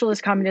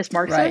 socialist, communist,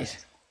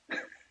 Marxist? Right.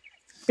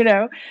 You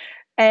know,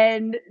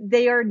 and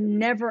they are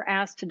never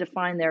asked to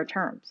define their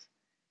terms.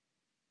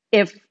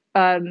 If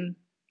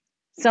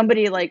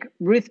somebody like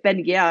Ruth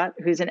Ben-Ghiat,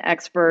 who's an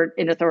expert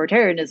in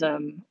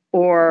authoritarianism,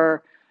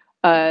 or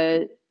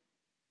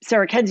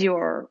Sarah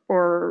Kendzior,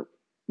 or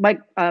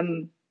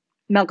Malcolm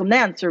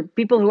Nance, or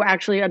people who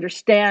actually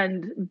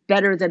understand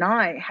better than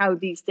I how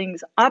these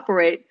things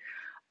operate,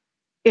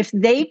 if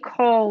they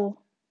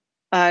call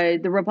the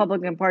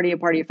Republican Party a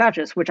party of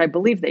fascists, which I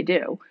believe they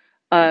do,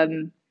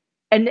 and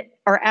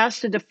are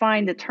asked to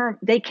define the term,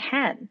 they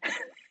can,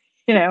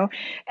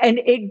 and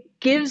it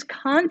gives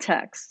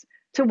context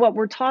to what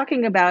we're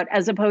talking about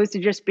as opposed to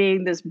just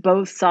being this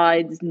both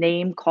sides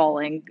name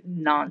calling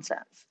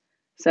nonsense.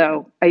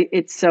 So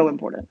it's so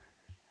important.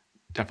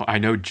 Definitely. I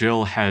know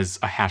Jill has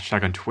a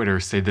hashtag on Twitter,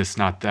 say this,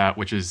 not that,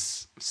 which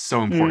is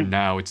so important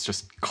now. It's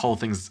just call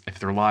things, if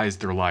they're lies,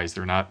 they're lies.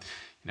 They're not,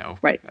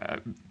 right.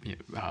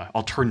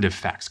 Alternative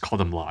facts, call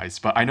them lies.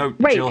 But I know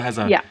right. Jill has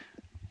yeah.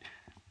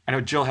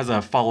 Jill has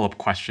a follow-up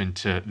question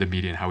to the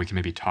media and how we can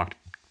maybe talk to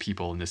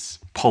people in this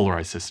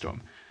polarized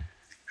system.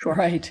 Sure.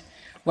 Right.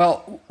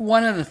 Well,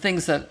 one of the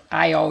things that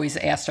I always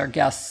ask our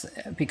guests,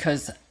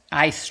 because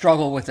I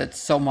struggle with it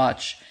so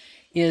much,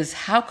 is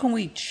how can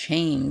we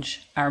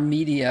change our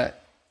media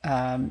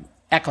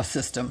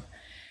ecosystem?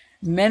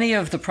 Many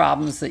of the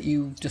problems that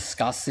you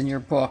discuss in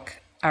your book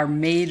are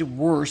made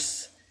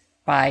worse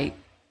by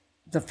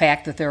the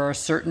fact that there are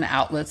certain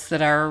outlets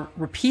that are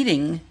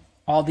repeating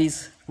all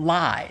these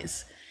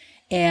lies.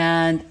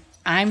 And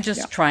I'm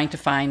just trying to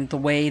find the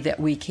way that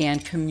we can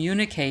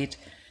communicate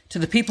to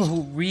the people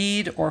who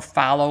read or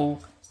follow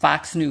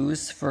Fox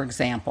News, for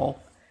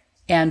example,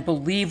 and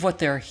believe what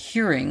they're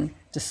hearing,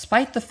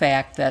 despite the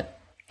fact that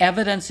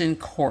evidence in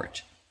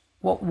court,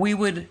 what we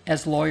would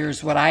as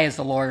lawyers, what I as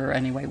a lawyer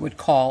anyway, would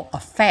call a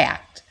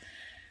fact,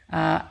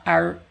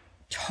 are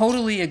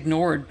totally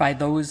ignored by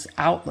those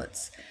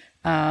outlets.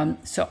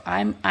 So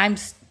I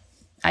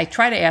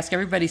try to ask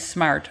everybody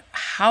smart,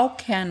 how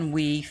can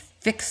we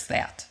fix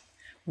that?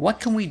 What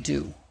can we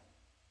do?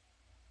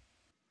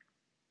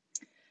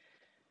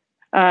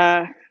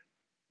 Before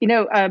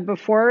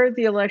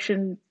the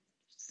election,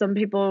 some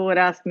people would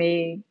ask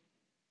me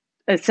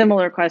a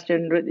similar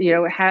question.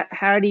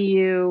 How do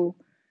you,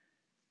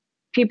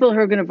 people who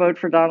are going to vote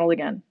for Donald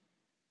again,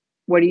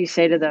 what do you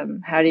say to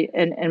them?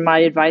 And my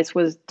advice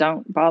was,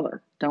 don't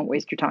bother, don't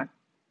waste your time,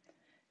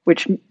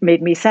 which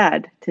made me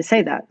sad to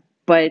say that,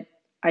 but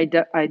I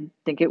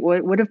think it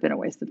would have been a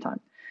waste of time.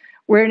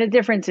 We're in a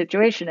different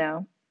situation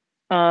now,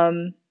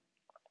 and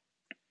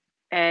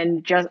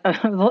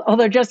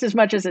although just as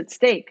much as at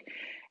stake.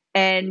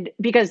 And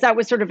because that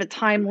was sort of a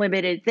time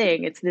limited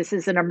thing, this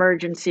is an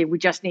emergency. We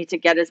just need to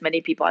get as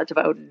many people out to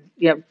vote. And,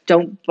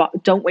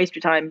 don't waste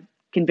your time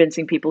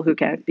convincing people who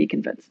can't be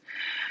convinced.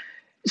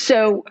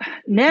 So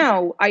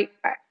now I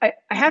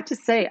have to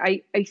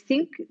say, I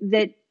think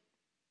that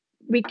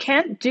we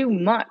can't do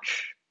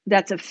much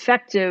that's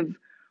effective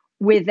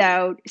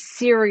without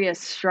serious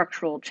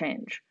structural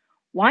change.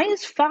 Why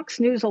is Fox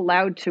News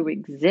allowed to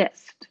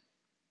exist?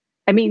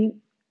 I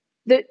mean,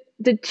 the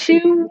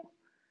two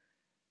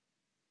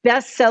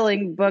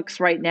best-selling books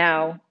right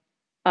now,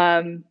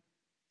 at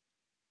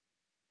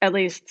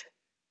least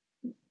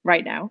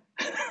right now.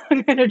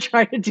 I'm going to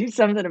try to do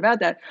something about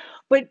that.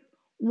 But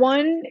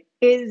one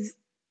is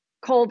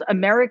called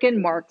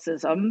American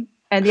Marxism,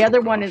 and the Oh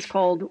other one is gosh.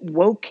 called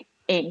Woke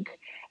Inc.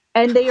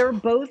 And they are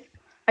both,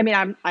 I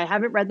mean, I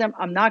haven't read them.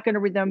 I'm not going to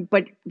read them.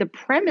 But the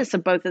premise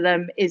of both of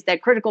them is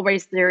that critical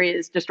race theory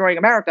is destroying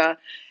America.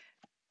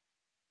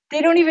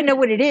 They don't even know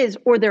what it is,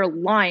 or they're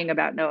lying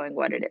about knowing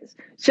what it is.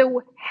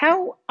 So,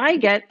 how I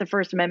get the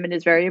First Amendment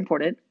is very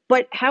important,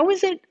 but how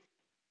is it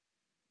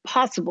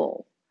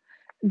possible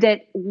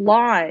that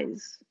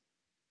lies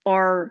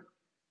are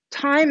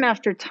time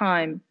after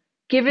time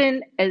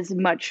given as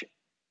much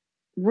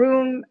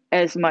room,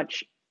 as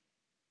much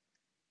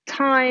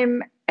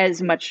time,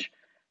 as much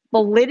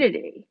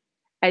validity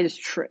as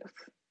truth?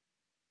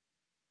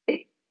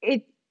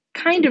 It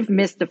kind of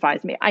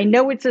mystifies me. I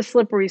know it's a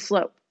slippery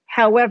slope.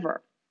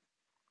 However,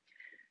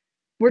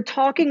 we're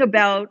talking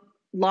about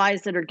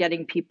lies that are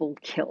getting people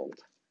killed.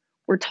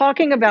 We're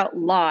talking about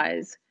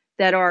lies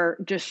that are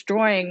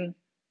destroying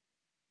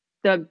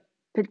the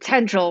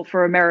potential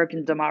for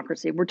American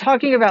democracy. We're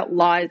talking about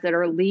lies that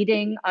are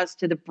leading us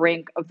to the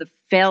brink of the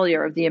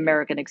failure of the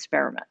American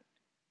experiment.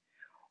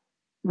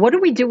 What do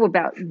we do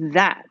about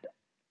that?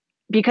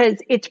 Because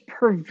it's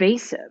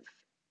pervasive.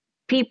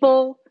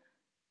 People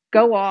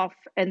go off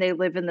and they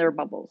live in their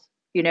bubbles.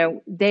 You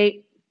know,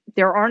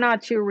 there are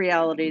not two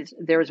realities.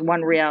 There's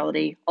one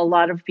reality. A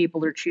lot of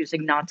people are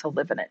choosing not to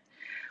live in it.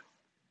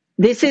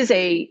 This is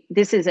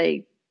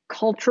a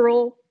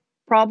cultural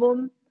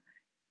problem,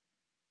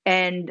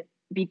 and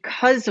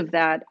because of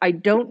that, I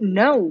don't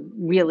know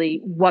really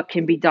what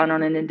can be done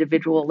on an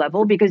individual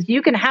level, because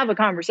you can have a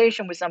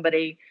conversation with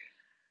somebody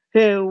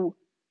who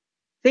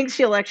thinks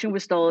the election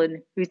was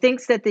stolen, who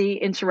thinks that the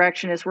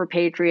insurrectionists were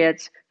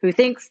patriots, who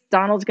thinks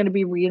Donald's going to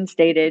be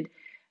reinstated.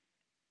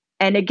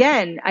 And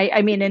again,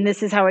 I mean, and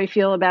this is how I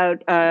feel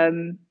about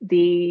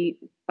the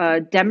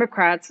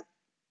Democrats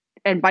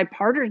and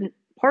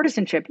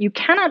bipartisanship. You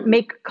cannot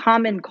make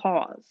common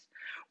cause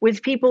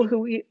with people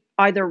who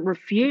either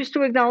refuse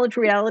to acknowledge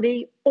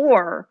reality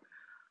or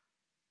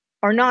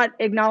are not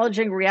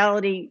acknowledging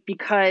reality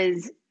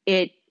because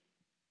it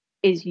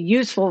is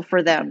useful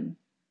for them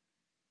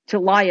to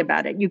lie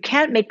about it. You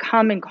can't make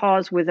common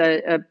cause with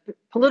a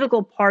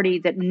political party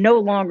that no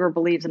longer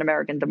believes in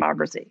American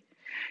democracy.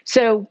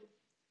 So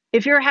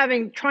if you're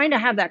trying to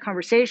have that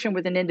conversation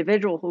with an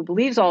individual who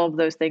believes all of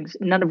those things,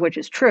 none of which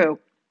is true,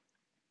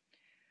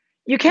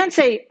 you can't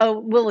say, oh,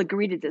 we'll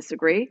agree to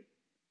disagree.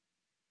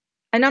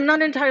 And I'm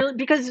not entirely,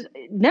 because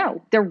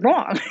no, they're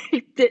wrong.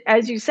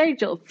 As you say,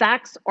 Jill,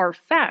 facts are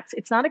facts.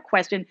 It's not a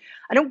question.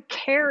 I don't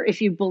care if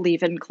you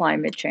believe in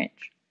climate change.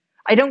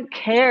 I don't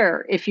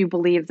care if you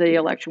believe the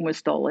election was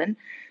stolen.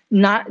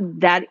 Not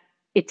that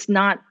it's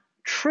not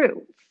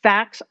true.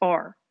 Facts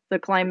are the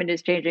climate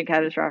is changing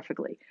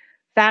catastrophically.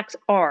 Facts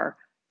are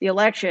the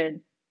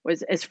election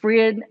was as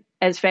free and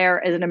as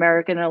fair as an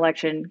American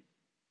election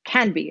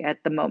can be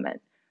at the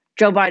moment.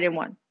 Joe Biden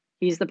won.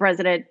 He's the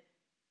president,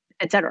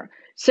 etc.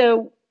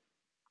 So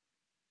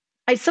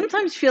I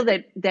sometimes feel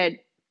that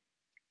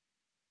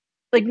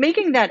like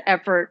making that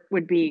effort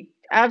would be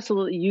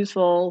absolutely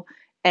useful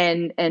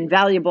and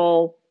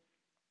valuable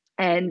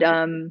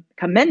and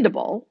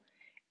commendable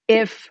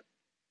if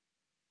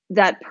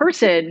that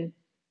person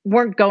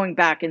weren't going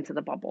back into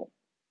the bubble.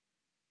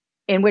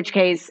 In which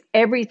case,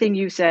 everything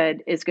you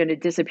said is going to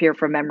disappear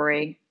from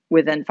memory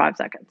within 5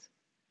 seconds.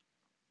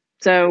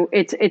 So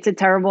it's a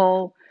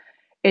terrible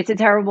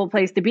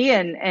place to be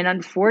in. And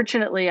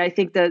unfortunately, I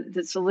think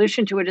the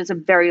solution to it is a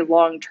very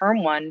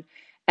long-term one.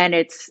 And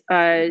it's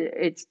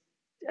a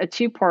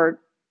two-part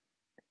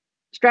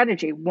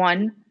strategy.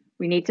 One,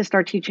 we need to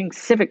start teaching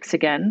civics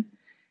again.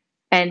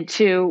 And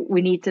two,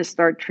 we need to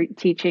start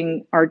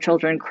teaching our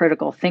children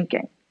critical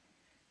thinking.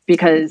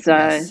 Because,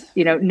 Yes.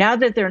 Now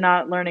that they're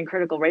not learning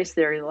critical race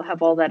theory, they'll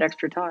have all that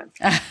extra time.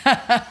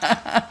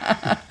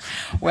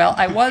 Well,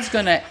 I was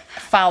going to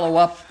follow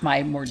up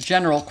my more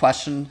general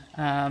question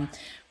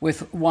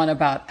with one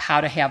about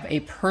how to have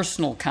a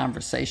personal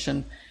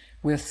conversation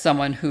with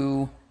someone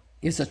who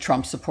is a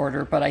Trump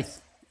supporter.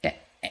 But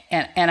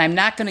I'm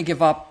not going to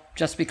give up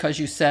just because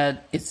you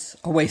said it's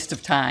a waste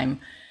of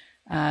time.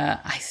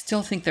 I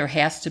still think there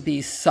has to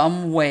be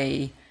some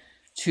way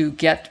to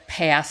get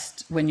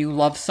past when you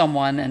love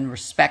someone and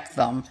respect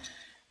them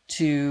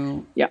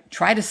to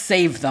try to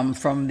save them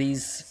from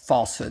these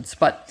falsehoods.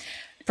 But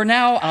for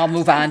now, I'll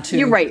move on to...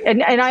 You're right.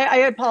 And I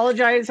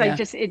apologize. Yeah.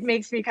 It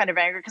makes me kind of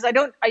angry because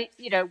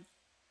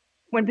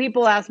when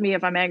people ask me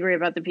if I'm angry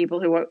about the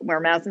people who wear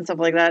masks and stuff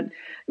like that,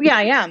 yeah,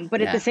 I am.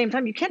 But at the same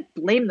time, you can't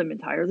blame them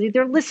entirely.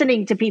 They're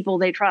listening to people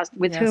they trust,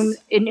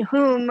 in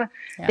whom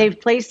they've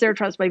placed their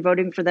trust by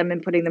voting for them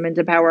and putting them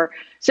into power.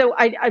 So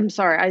I'm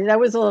sorry,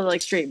 that was a little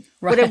extreme.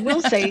 Right. What I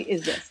will say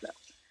is this,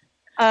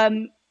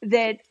 though,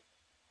 that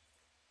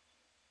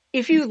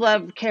if you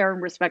love, care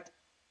about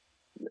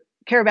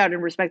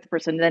and respect the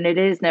person, then it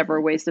is never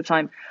a waste of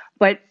time.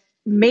 But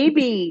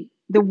maybe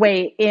the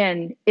way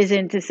in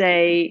isn't to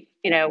say,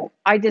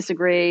 I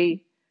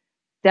disagree,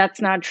 that's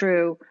not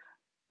true,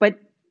 but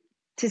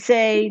to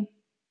say,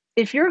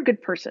 if you're a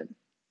good person,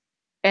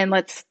 and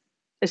let's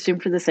assume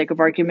for the sake of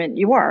argument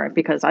you are,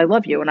 because I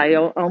love you and I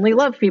only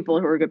love people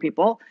who are good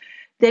people,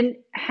 then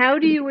how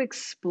do you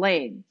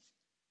explain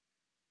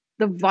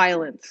the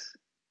violence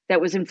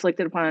that was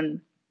inflicted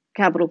upon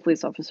Capitol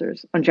police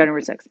officers on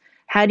January 6th?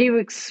 How do you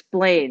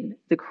explain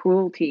the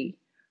cruelty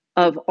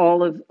of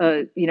all of,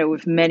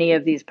 with many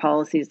of these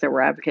policies that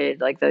were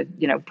advocated, like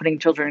putting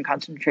children in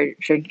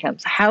concentration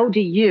camps? How do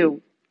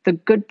you, the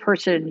good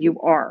person you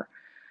are,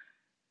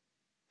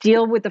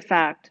 deal with the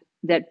fact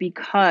that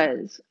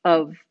because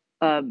of,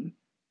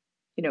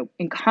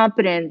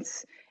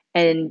 incompetence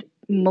and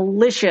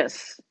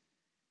malicious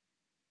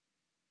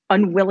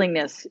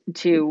unwillingness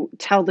to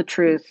tell the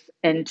truth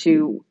and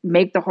to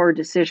make the hard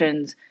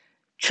decisions,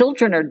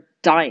 children are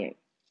dying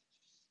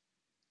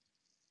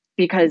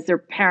because their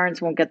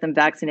parents won't get them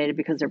vaccinated,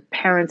 because their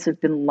parents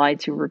have been lied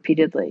to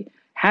repeatedly?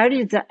 How do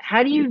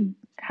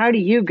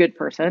you, good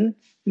person,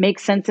 make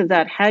sense of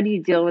that? How do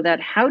you deal with that?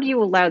 How do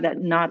you allow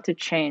that not to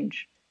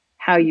change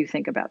how you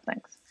think about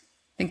things?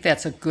 I think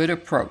that's a good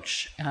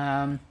approach.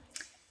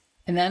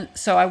 And then,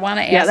 so I want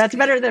to ask. Yeah, that's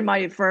better than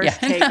my first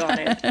take on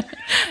it.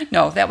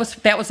 No, that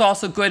was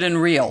also good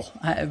and real,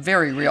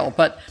 very real.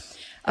 But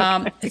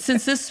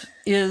since this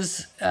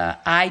is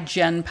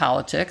iGen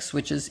politics,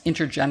 which is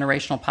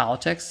intergenerational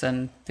politics,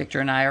 and Victor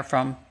and I are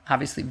from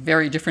obviously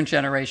very different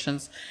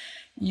generations,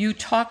 you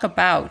talk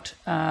about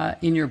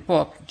in your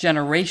book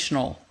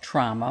generational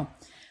trauma,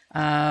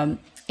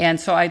 and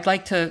so I'd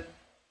like to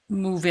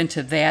move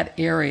into that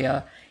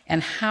area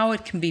and how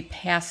it can be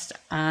passed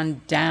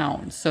on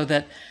down, so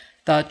that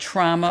the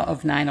trauma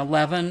of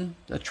 9/11,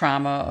 the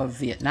trauma of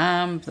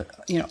Vietnam,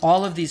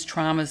 all of these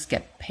traumas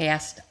get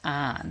passed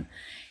on.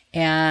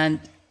 And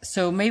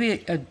so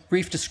maybe a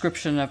brief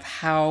description of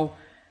how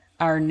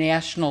our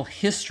national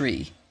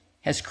history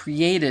has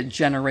created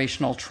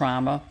generational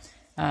trauma.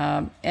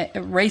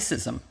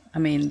 Racism, I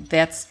mean,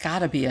 that's got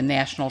to be a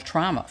national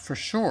trauma for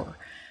sure.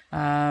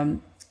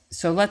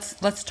 So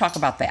let's talk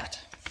about that.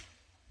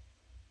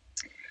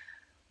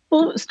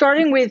 Well,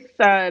 starting with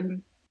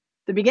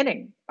the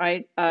beginning,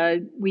 right?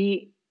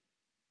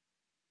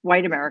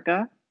 White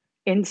America,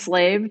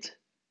 enslaved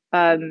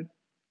an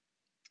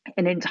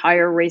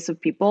entire race of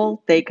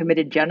people. They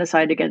committed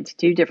genocide against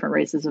two different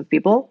races of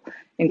people,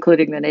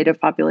 including the native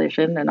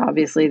population and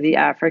obviously the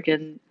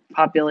African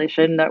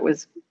population that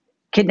was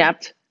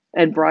kidnapped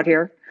and brought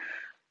here,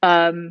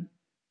 and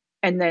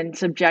then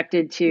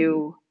subjected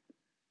to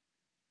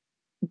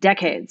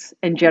decades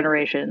and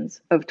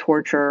generations of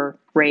torture,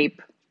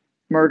 rape,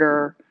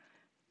 murder,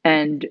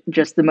 and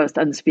just the most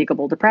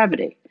unspeakable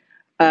depravity.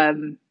 I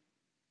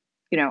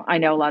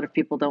know a lot of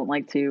people don't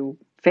like to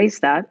face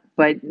that,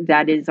 but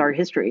that is our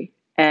history.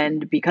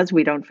 And because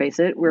we don't face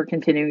it, we're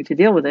continuing to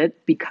deal with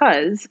it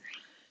because,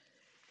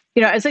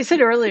 as I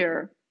said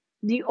earlier,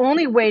 the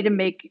only way to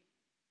make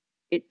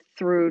it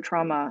through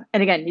trauma,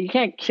 and again, you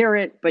can't cure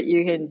it, but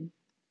you can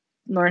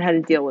learn how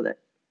to deal with it,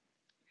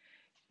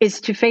 is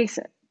to face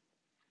it.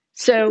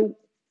 So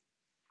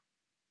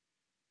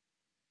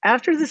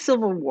after the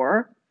Civil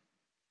War,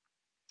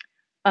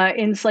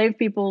 enslaved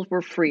peoples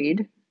were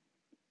freed,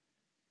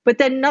 but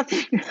then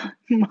nothing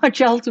much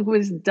else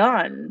was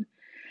done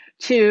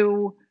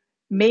to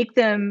make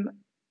them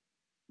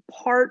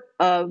part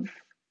of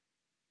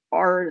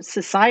our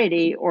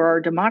society or our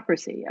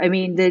democracy. I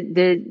mean,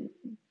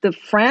 the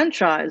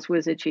franchise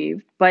was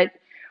achieved, but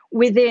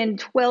within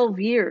 12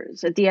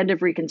 years, at the end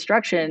of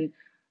Reconstruction,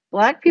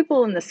 Black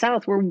people in the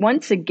South were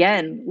once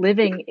again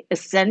living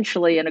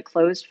essentially in a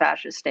closed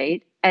fascist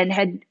state and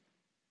had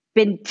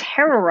been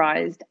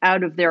terrorized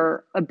out of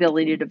their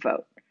ability to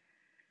vote.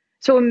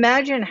 So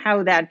imagine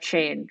how that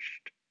changed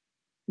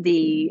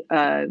the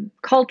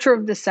culture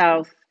of the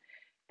South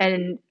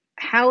and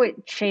how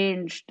it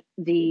changed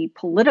the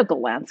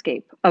political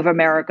landscape of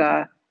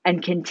America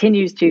and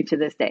continues to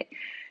this day.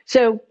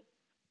 So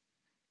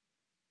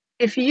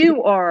if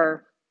you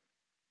are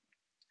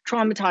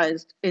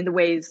traumatized in the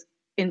ways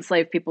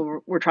enslaved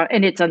people were traumatized,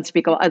 and it's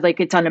unspeakable, like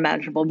it's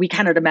unimaginable. We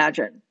cannot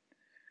imagine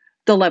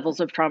the levels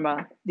of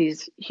trauma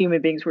these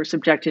human beings were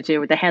subjected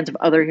to at the hands of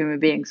other human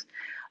beings.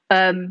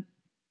 And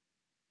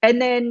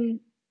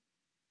then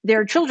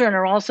their children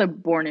are also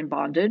born in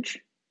bondage,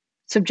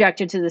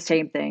 subjected to the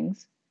same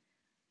things.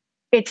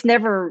 It's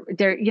never,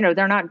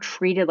 they're not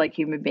treated like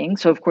human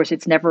beings. So of course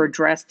it's never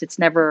addressed. It's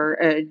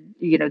never,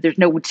 there's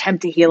no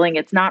attempt to healing.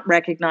 It's not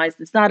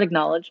recognized. It's not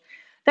acknowledged.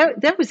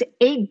 That was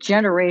 8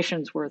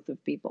 generations worth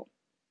of people.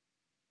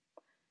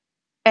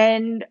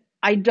 And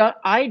I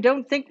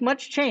don't think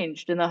much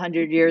changed in the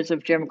 100 years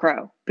of Jim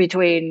Crow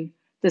between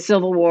the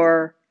Civil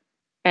War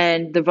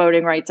and the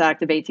Voting Rights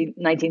Act of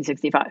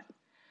 1965.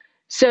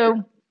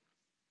 So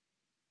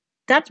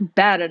that's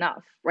bad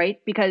enough, right?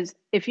 Because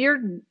if you're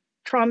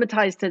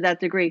traumatized to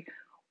that degree,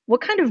 what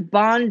kind of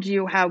bond do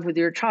you have with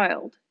your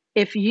child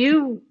if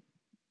you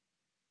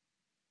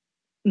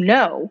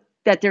know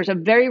that there's a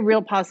very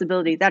real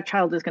possibility that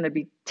child is going to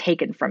be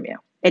taken from you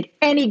at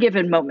any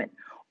given moment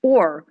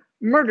or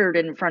murdered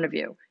in front of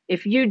you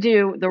if you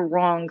do the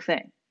wrong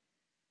thing?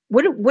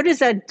 what does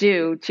that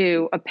do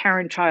to a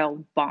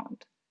parent-child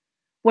bond?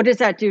 What does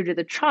that do to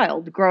the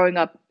child growing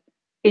up,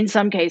 in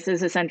some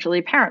cases,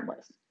 essentially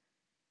parentless?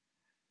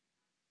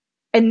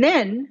 And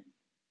then,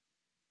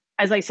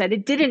 as I said,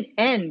 it didn't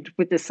end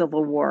with the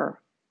Civil War.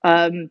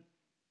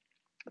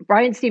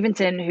 Brian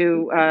Stevenson,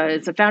 who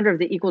is the founder of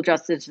the Equal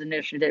Justice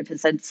Initiative,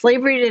 has said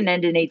slavery didn't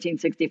end in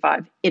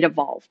 1865, it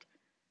evolved.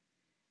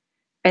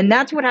 And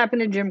that's what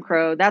happened in Jim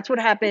Crow. That's what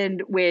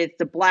happened with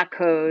the Black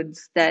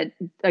Codes that,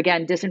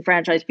 again,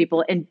 disenfranchised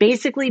people and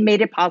basically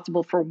made it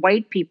possible for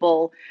white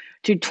people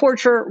to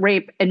torture,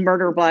 rape, and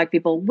murder Black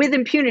people with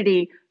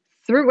impunity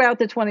throughout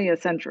the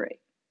 20th century.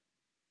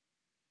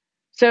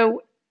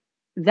 So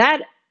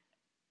that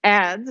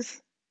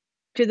adds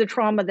to the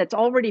trauma that's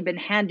already been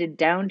handed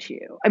down to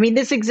you. I mean,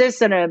 this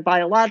exists at a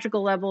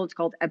biological level. It's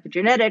called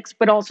epigenetics,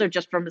 but also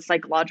just from a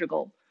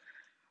psychological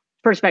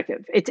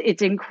perspective.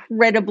 It's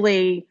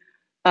incredibly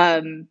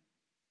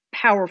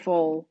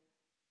powerful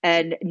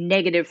and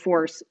negative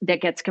force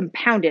that gets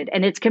compounded.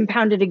 And it's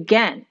compounded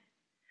again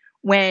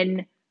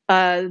when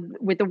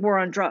with the war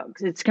on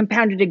drugs. It's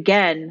compounded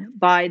again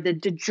by the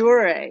de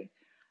jure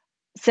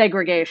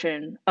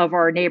segregation of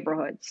our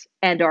neighborhoods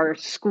and our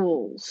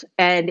schools.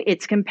 And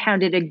it's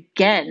compounded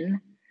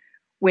again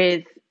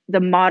with the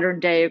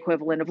modern day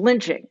equivalent of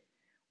lynching.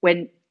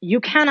 When you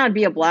cannot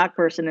be a Black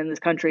person in this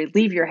country,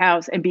 leave your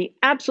house, and be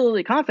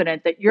absolutely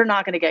confident that you're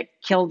not going to get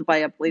killed by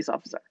a police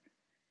officer.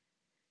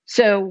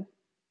 So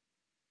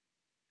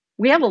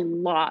we have a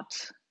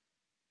lot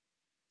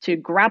to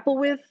grapple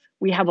with.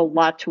 We have a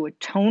lot to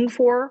atone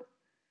for,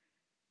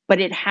 but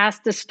it has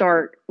to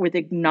start with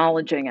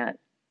acknowledging it,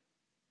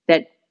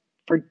 that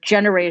for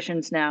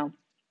generations now,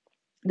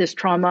 this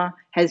trauma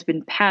has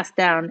been passed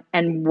down,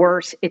 and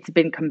worse, it's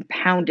been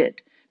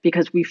compounded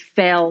because we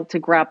fail to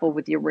grapple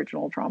with the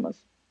original traumas.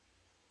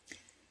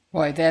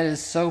 Boy, that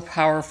is so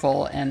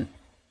powerful. And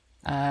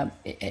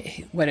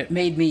what it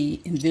made me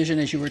envision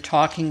as you were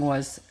talking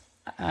was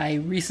I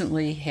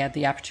recently had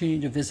the opportunity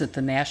to visit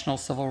the National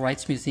Civil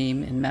Rights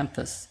Museum in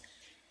Memphis.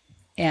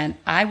 And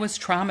I was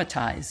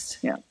traumatized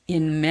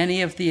in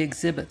many of the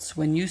exhibits.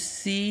 When you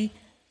see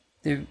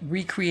the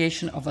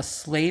recreation of a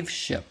slave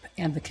ship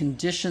and the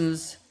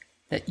conditions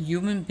that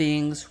human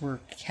beings were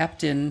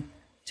kept in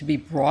to be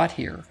brought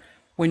here,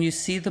 when you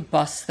see the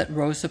bus that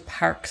Rosa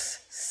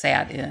Parks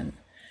sat in,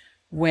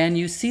 when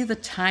you see the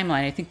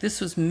timeline, I think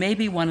this was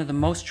maybe one of the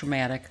most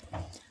traumatic,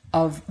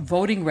 of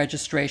voting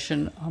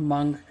registration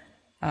among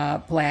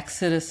Black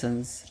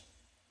citizens.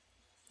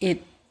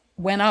 It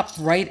went up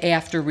right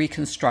after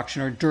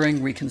Reconstruction, or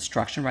during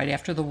Reconstruction, right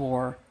after the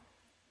war.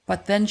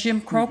 But then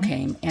Jim Crow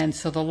came, and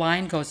so the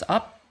line goes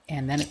up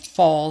and then it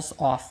falls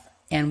off.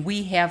 And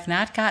we have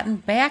not gotten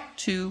back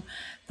to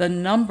the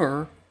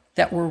number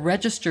that were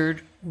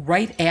registered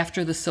right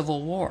after the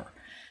Civil War.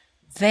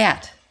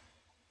 That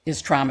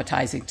is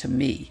traumatizing to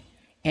me.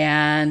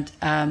 And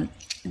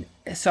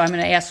so I'm going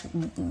to ask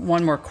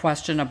one more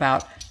question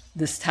about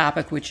this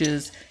topic, which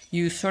is,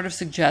 you sort of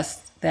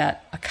suggest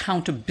that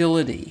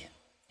accountability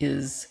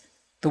is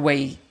the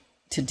way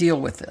to deal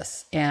with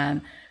this.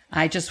 And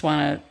I just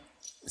want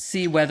to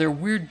see whether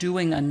we're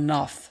doing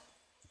enough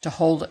to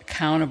hold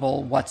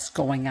accountable what's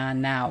going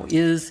on now.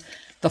 Is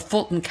the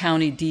Fulton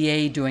County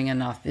DA doing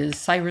enough? Is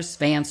Cyrus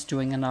Vance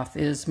doing enough?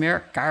 Is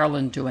Merrick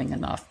Garland doing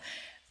enough?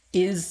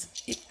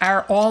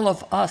 Are all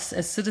of us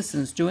as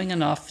citizens doing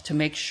enough to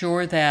make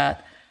sure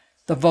that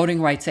the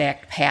Voting Rights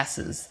Act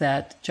passes,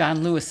 that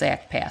John Lewis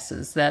Act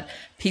passes, that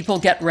people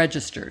get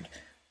registered,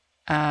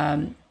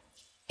 and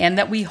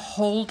that we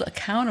hold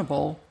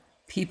accountable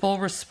people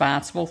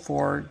responsible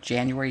for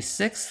January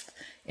 6th,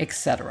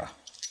 etc.?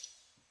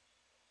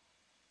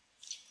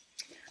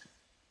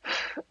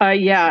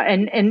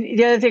 And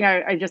the other thing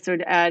I just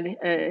would add,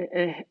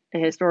 a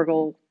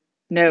historical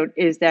note,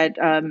 is that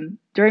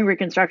during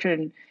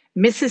Reconstruction,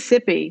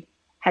 Mississippi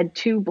had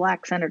 2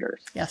 Black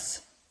senators.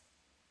 Yes,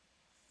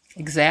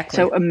 exactly.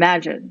 So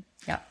imagine.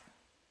 Yeah.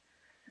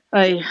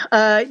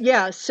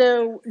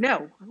 So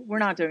no, we're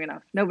not doing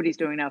enough. Nobody's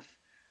doing enough.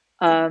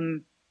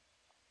 I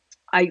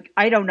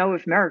don't know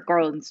if Merrick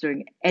Garland's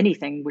doing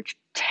anything, which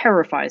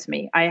terrifies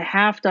me. I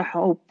have to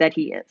hope that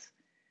he is,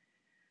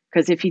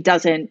 because if he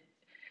doesn't,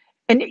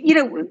 and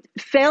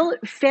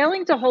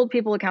failing to hold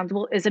people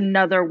accountable is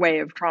another way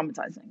of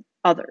traumatizing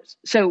others.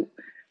 So,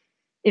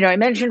 I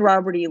mentioned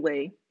Robert E.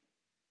 Lee.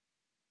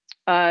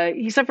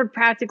 He suffered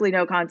practically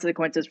no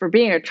consequences for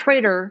being a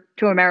traitor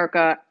to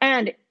America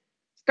and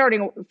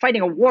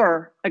fighting a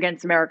war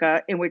against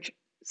America in which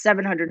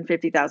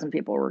 750,000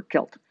 people were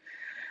killed.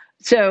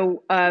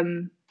 So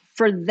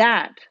for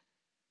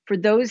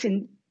those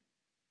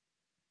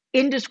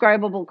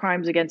indescribable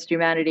crimes against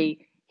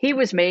humanity, he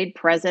was made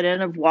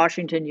president of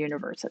Washington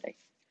University.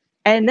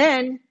 And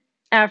then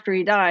after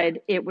he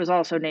died, it was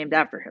also named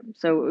after him.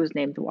 So it was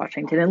named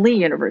Washington and Lee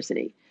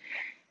University.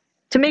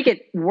 To make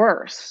it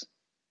worse,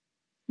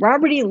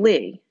 Robert E.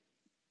 Lee,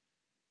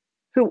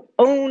 who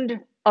owned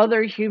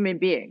other human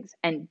beings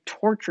and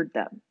tortured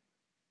them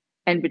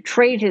and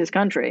betrayed his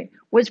country,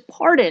 was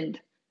pardoned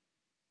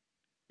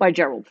by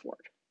Gerald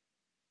Ford.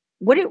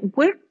 what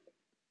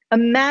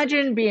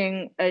imagine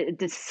being a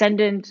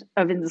descendant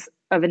of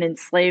an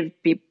enslaved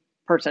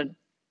person,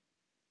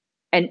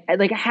 and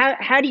like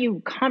how do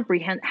you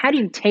comprehend, how do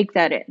you take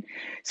that in?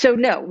 So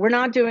no, we're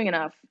not doing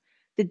enough.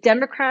 The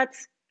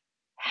Democrats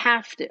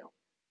have to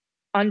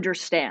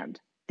understand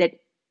that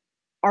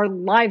our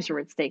lives are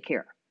at stake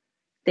here.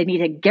 They need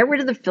to get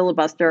rid of the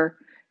filibuster.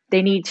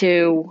 They need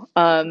to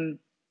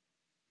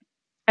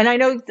and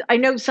I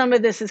know some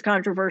of this is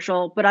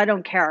controversial, but I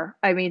don't care.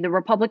 I mean, the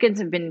Republicans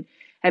have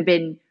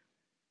been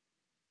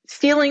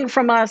stealing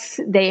from us.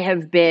 They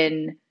have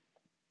been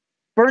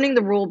burning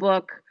the rule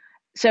book.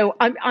 So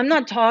I'm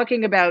not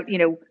talking about,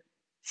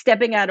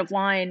 stepping out of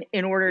line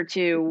in order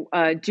to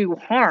do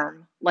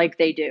harm like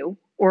they do,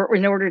 or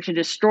in order to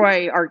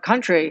destroy our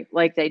country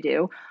like they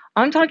do.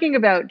 I'm talking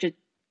about just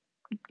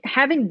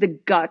having the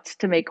guts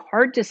to make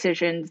hard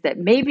decisions that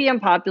may be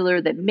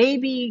unpopular, that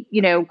maybe,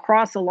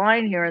 cross a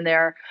line here and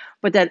there,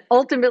 but that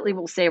ultimately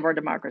will save our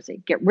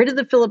democracy. Get rid of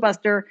the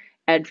filibuster,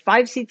 add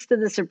 5 seats to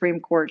the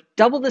Supreme Court,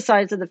 double the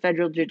size of the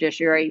federal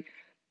judiciary,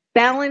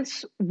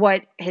 balance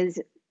what has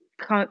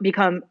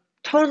become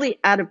totally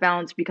out of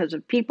balance because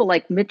of people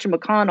like Mitch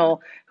McConnell,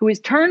 who has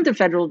turned the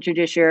federal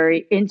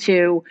judiciary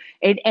into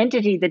an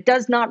entity that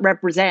does not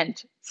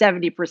represent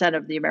 70%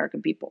 of the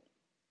American people.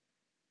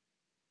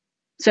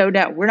 So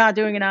no, we're not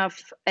doing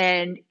enough.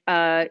 And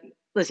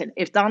listen,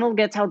 if Donald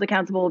gets held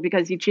accountable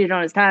because he cheated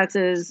on his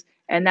taxes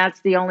and that's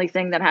the only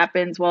thing that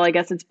happens, well, I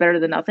guess it's better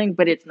than nothing,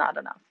 but it's not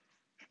enough.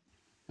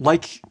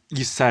 Like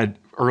you said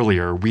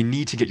earlier, we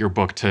need to get your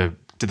book to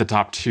the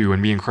top 2,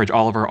 and we encourage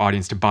all of our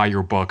audience to buy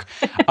your book.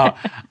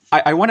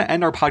 I want to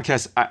end our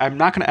podcast. I'm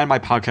not going to end my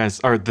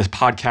podcast or this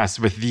podcast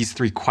with these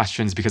 3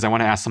 questions because I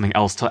want to ask something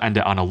else to end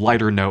it on a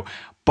lighter note.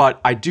 But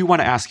I do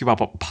want to ask you about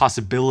the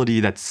possibility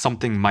that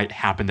something might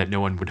happen that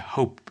no one would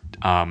hope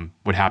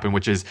would happen,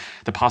 which is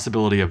the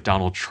possibility of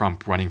Donald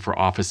Trump running for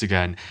office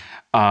again.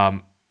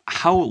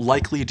 How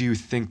likely do you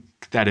think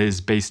that is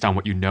based on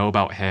what you know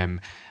about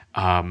him?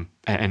 And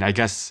I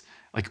guess,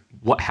 like,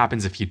 what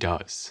happens if he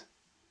does?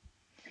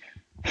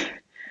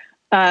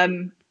 That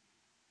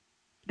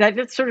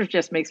sort of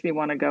just makes me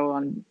want to go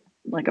on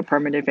like a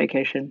permanent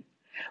vacation.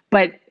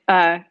 But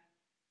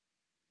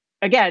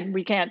again,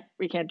 we can't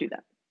do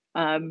that.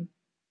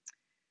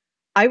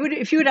 I would,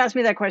 if you had asked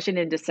me that question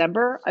in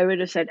December, I would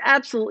have said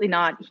absolutely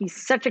not. He's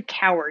such a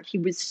coward. He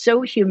was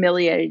so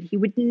humiliated. He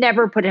would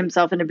never put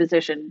himself in a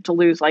position to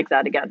lose like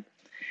that again.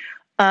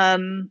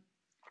 And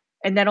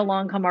then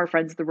along come our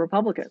friends, the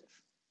Republicans,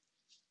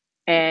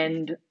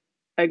 and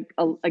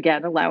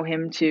again allow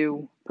him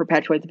to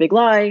perpetuate the big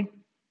lie,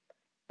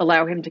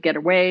 allow him to get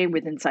away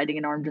with inciting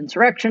an armed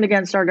insurrection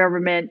against our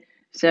government.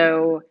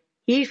 So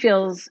he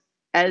feels,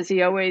 as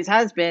he always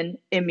has been,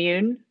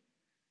 immune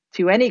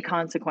to any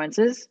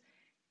consequences.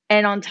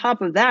 And on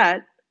top of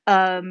that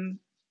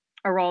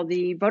are all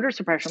the voter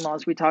suppression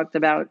laws we talked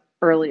about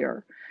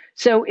earlier.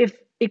 So if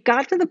it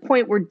got to the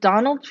point where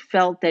Donald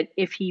felt that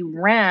if he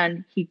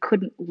ran, he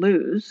couldn't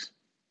lose,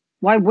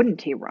 why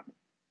wouldn't he run?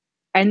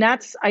 And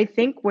that's, I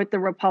think, what the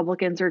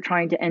Republicans are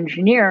trying to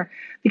engineer,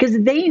 because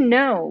they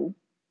know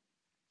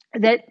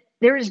that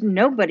there is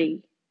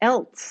nobody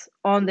else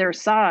on their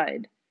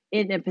side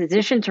in a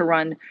position to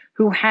run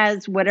who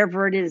has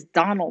whatever it is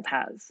Donald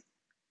has.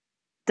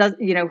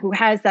 Who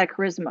has that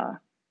charisma,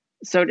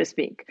 so to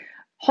speak.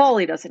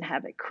 Hawley doesn't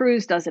have it.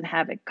 Cruz doesn't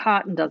have it.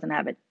 Cotton doesn't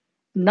have it.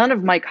 None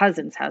of my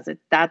cousins has it.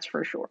 That's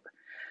for sure.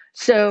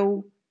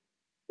 So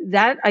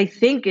that, I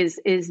think, is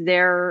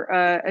their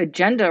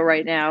agenda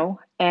right now.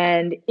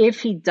 And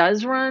if he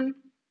does run,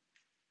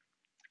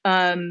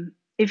 and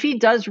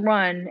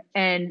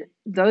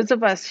those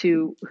of us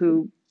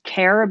who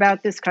care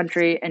about this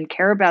country and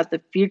care about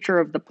the future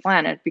of the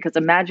planet, because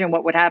imagine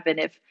what would happen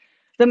if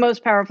the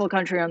most powerful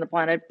country on the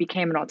planet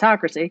became an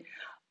autocracy.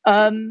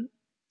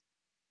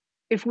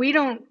 If we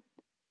don't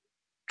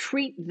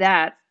treat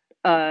that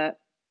as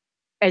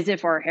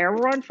if our hair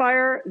were on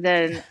fire,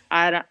 then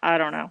I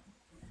don't know.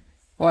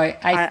 Boy,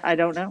 I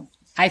don't know.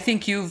 I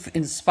think you've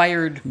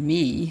inspired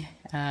me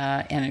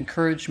and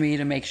encouraged me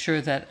to make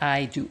sure that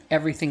I do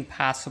everything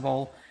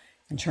possible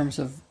in terms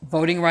of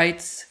voting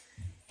rights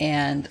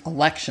and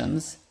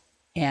elections.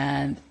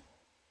 And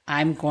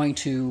I'm going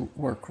to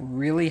work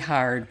really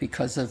hard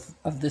because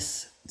of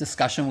this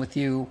discussion with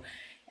you.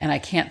 And I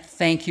can't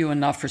thank you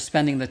enough for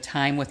spending the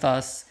time with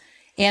us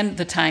and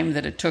the time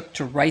that it took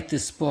to write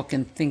this book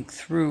and think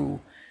through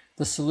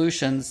the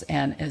solutions.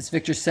 And as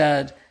Victor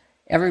said,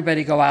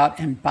 everybody go out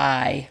and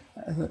buy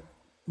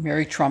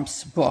Mary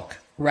Trump's book,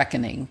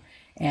 Reckoning,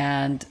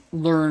 and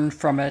learn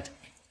from it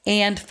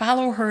and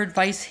follow her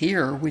advice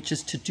here, which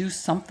is to do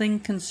something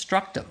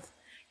constructive.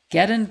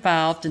 Get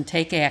involved and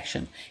take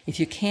action. If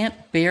you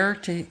can't bear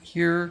to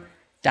hear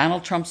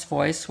Donald Trump's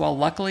voice, well,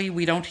 luckily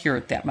we don't hear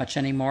it that much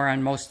anymore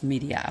on most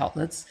media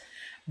outlets.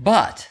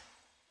 But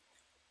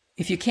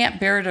if you can't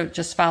bear to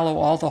just follow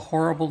all the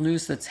horrible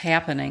news that's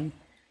happening,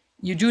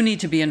 you do need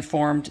to be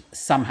informed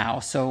somehow.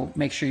 So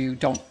make sure you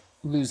don't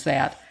lose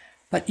that.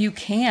 But you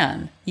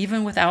can,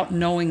 even without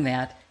knowing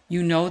that,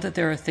 you know that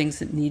there are things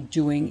that need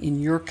doing in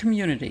your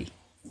community,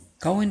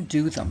 go and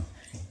do them.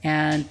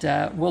 And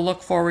we'll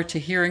look forward to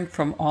hearing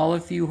from all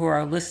of you who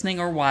are listening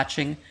or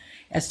watching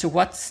as to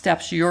what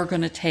steps you're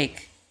going to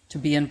take to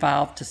be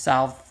involved to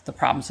solve the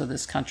problems of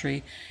this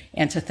country,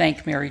 and to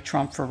thank Mary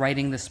Trump for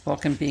writing this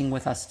book and being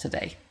with us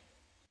today.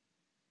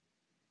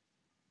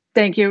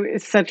 Thank you.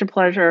 It's such a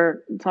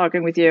pleasure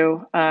talking with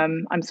you.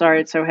 I'm sorry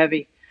it's so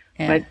heavy,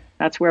 but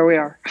that's where we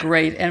are.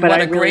 Great. And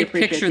what a great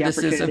picture this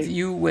is of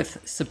you with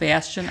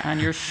Sebastian on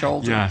your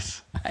shoulder.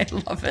 Yes. I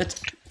love it.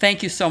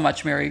 Thank you so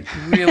much, Mary.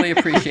 Really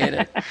appreciate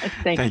it.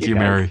 Thank you,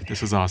 Mary.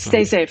 This was awesome.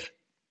 Stay safe.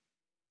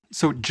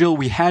 So, Jill,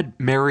 we had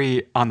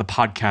Mary on the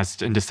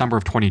podcast in December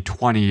of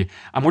 2020.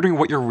 I'm wondering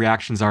what your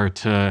reactions are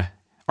to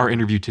our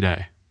interview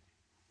today.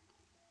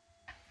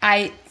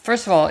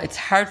 First of all, it's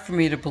hard for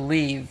me to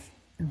believe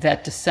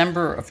that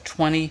December of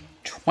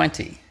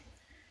 2020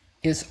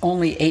 is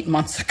only 8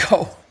 months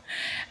ago.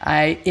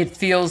 It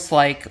feels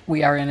like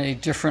we are in a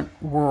different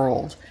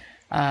world.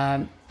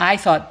 I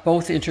thought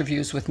both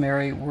interviews with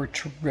Mary were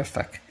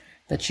terrific,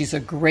 that she's a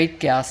great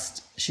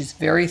guest. She's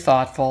very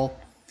thoughtful.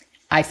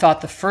 I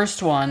thought the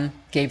first one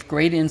gave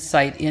great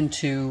insight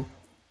into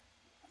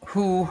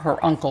who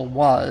her uncle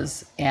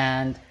was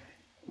and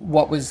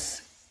what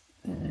was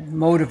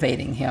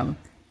motivating him.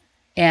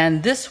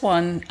 And this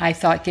one, I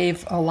thought,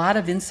 gave a lot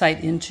of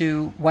insight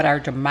into what our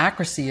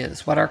democracy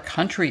is, what our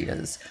country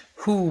is,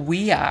 who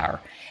we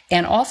are,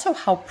 and also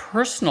how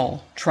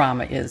personal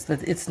trauma is.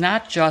 That it's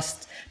not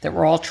just that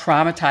we're all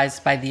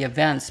traumatized by the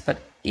events,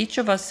 but each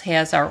of us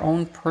has our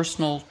own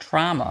personal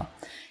trauma.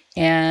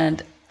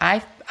 And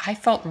I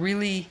felt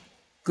really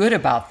good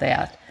about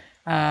that.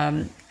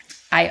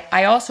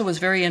 I also was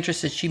very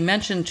interested. She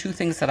mentioned two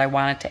things that I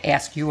wanted to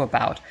ask you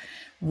about.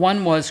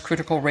 One was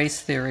critical race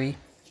theory,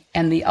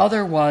 and the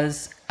other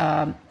was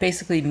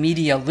basically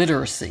media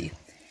literacy.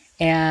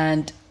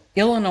 And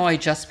Illinois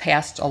just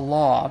passed a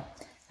law,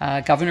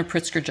 Governor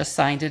Pritzker just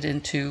signed it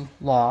into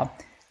law,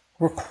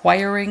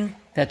 requiring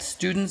that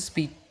students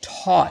be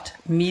taught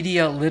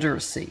media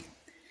literacy.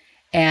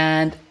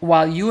 And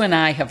while you and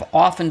I have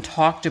often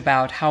talked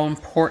about how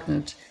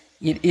important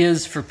it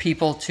is for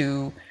people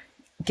to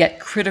get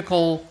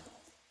critical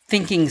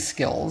thinking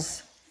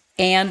skills,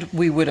 and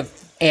we would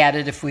have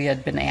added, if we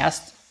had been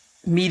asked,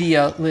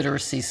 media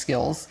literacy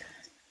skills,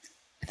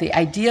 the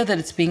idea that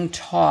it's being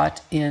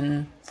taught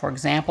in, for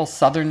example,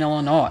 Southern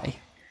Illinois,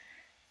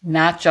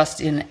 not just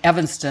in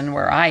Evanston,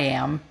 where I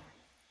am,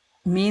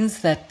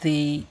 means that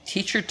the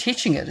teacher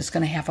teaching it is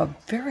going to have a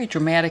very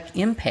dramatic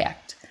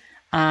impact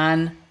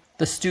on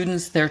the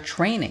students they're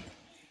training.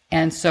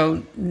 And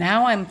so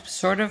now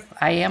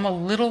I am a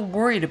little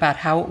worried about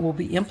how it will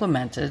be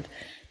implemented.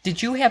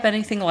 Did you have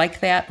anything like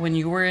that when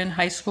you were in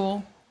high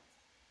school?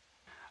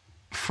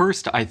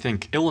 First, I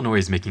think Illinois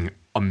is making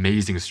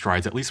amazing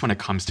strides, at least when it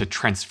comes to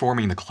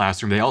transforming the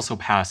classroom. They also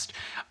passed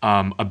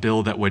a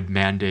bill that would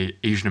mandate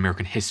Asian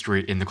American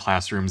history in the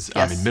classrooms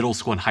in middle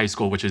school and high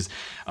school, which is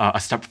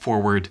a step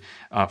forward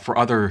for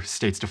other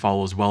states to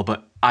follow as well.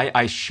 But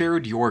I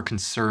shared your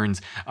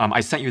concerns.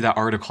 I sent you that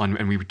article,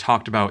 and we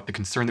talked about the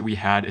concern that we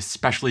had,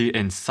 especially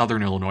in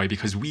Southern Illinois,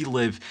 because we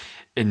live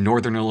in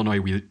Northern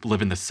Illinois. We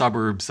live in the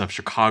suburbs of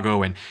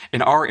Chicago, and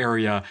in our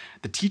area,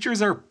 the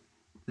teachers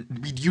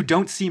you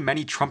don't see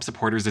many Trump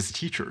supporters as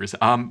teachers.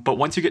 But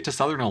once you get to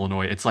Southern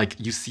Illinois, it's like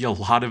you see a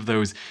lot of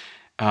those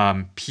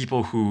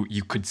people who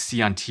you could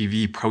see on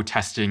TV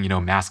protesting,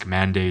 mask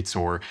mandates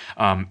or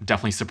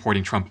definitely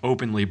supporting Trump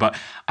openly. But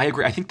I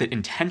agree. I think the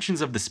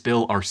intentions of this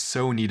bill are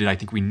so needed. I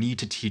think we need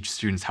to teach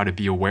students how to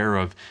be aware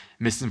of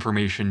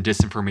misinformation,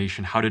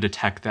 disinformation, how to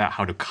detect that,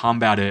 how to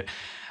combat it.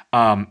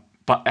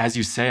 But as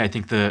you say, I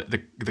think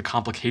the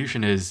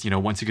complication is,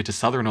 once you get to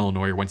Southern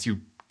Illinois, or once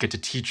you get to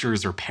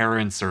teachers or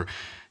parents or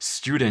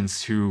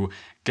students who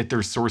get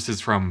their sources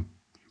from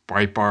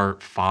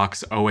Breitbart,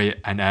 Fox,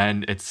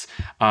 OANN, it's,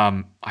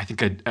 I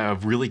think, a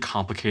really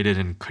complicated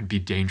and could be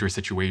dangerous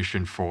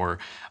situation for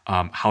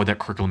how that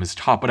curriculum is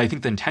taught. But I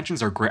think the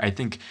intentions are great. I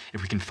think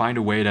if we can find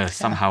a way to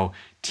somehow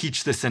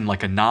teach this in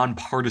like a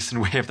nonpartisan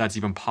way, if that's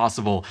even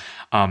possible,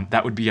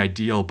 that would be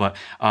ideal. But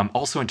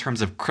also in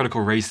terms of critical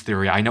race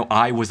theory, I know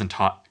I wasn't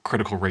taught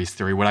critical race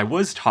theory. What I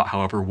was taught,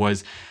 however,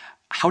 was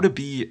how to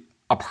be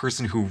a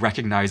person who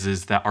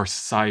recognizes that our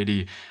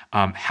society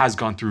has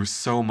gone through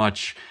so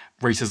much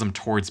racism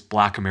towards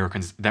Black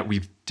Americans, that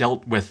we've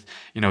dealt with,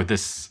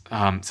 this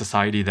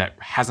society that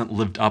hasn't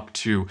lived up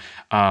to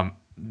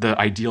the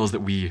ideals that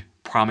we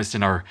promised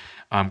in our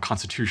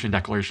Constitution,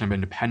 Declaration of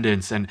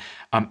Independence. And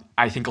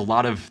I think a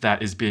lot of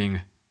that is being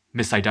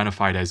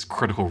misidentified as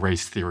critical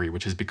race theory,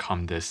 which has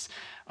become this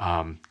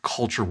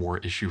culture war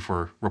issue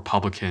for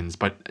Republicans.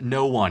 But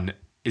no one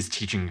is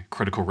teaching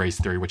critical race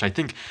theory, which I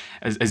think,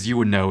 as you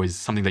would know, is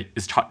something that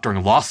is taught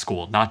during law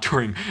school, not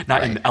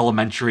in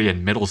elementary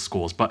and middle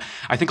schools. But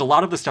I think a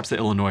lot of the steps that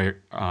Illinois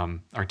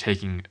are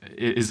taking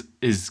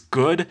is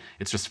good.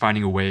 It's just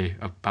finding a way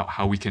about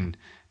how we can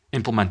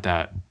implement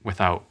that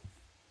without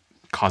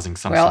causing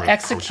some sort of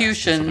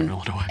execution.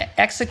 Illinois.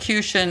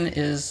 Execution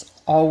is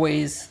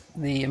always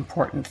the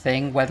important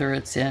thing, whether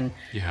it's in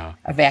Yeah.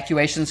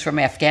 evacuations from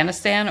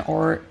Afghanistan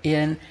or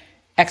in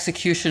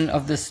execution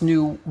of this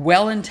new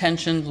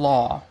well-intentioned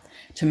law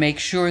to make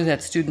sure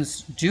that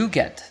students do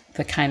get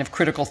the kind of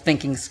critical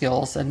thinking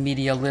skills and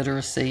media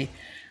literacy.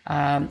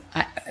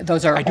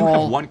 Those are I do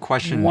all have one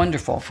question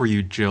wonderful for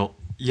you, Jill.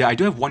 Yeah, I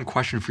do have one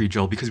question for you,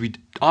 Jill, because we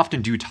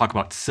often do talk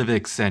about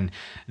civics and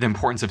the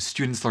importance of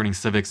students learning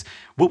civics.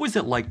 What was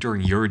it like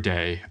during your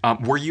day?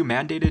 Were you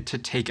mandated to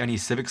take any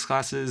civics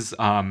classes?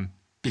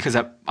 Because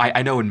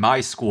I know in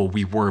my school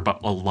we were, but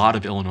a lot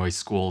of Illinois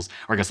schools,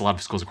 or I guess a lot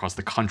of schools across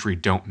the country,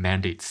 don't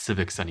mandate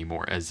civics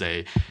anymore as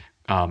a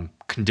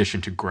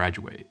condition to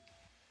graduate.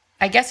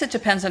 I guess it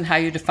depends on how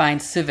you define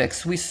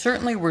civics. We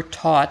certainly were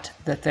taught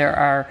that there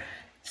are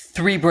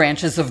 3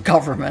 branches of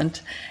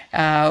government.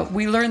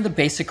 We learned the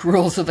basic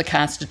rules of the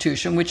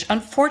Constitution, which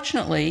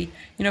unfortunately,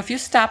 if you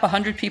stop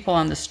 100 people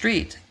on the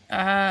street,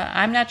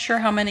 I'm not sure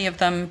how many of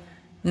them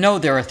know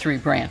there are 3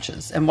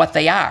 branches and what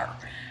they are,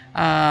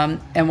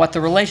 and what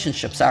the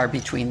relationships are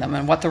between them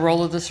and what the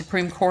role of the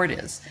Supreme Court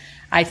is.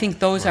 I think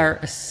those are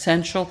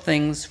essential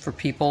things for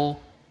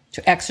people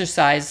to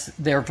exercise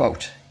their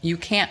vote. You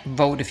can't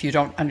vote if you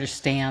don't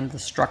understand the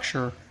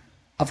structure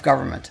of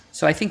government.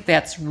 So I think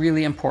that's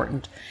really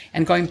important.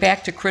 And going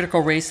back to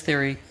critical race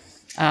theory,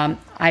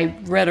 I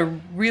read a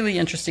really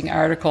interesting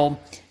article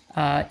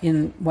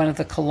in one of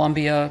the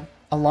Columbia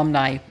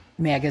alumni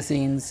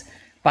magazines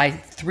by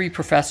 3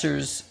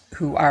 professors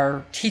who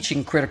are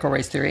teaching critical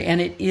race theory.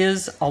 And it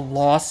is a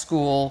law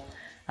school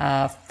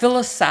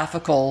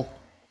philosophical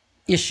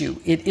issue.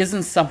 It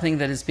isn't something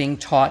that is being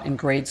taught in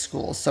grade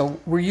school. So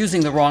we're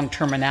using the wrong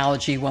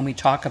terminology when we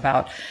talk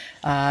about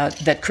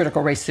that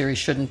critical race theory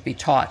shouldn't be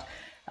taught.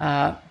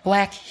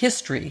 Black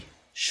history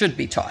should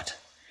be taught.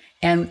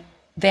 And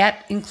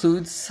that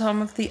includes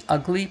some of the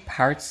ugly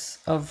parts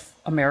of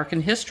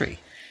American history.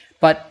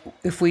 But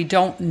if we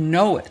don't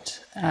know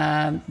it,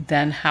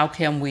 then how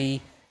can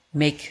we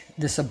make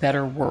this a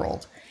better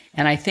world?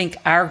 And I think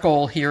our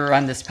goal here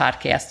on this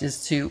podcast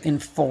is to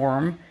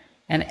inform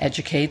and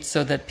educate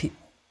so that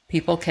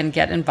people can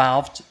get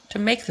involved to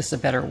make this a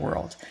better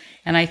world.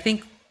 And I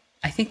think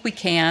we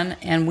can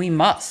and we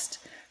must.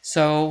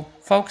 So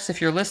folks,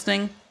 if you're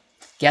listening,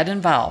 get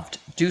involved.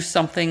 Do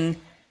something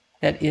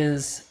that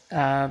is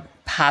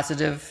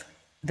positive,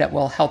 that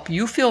will help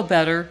you feel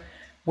better,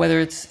 whether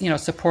it's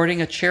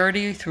supporting a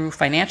charity through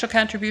financial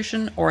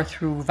contribution or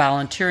through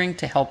volunteering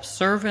to help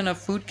serve in a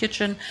food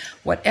kitchen.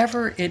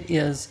 Whatever it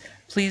is,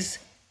 please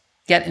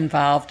get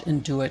involved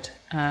and do it.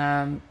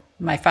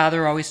 My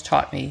father always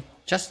taught me,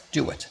 just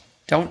do it.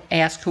 Don't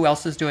ask who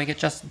else is doing it.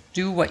 Just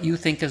do what you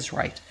think is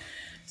right.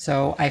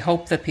 So I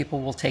hope that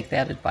people will take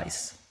that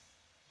advice.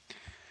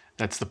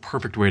 That's the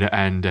perfect way to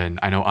end. And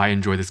I know I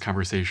enjoyed this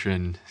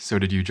conversation. So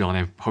did you, Jill. And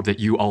I hope that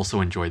you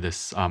also enjoy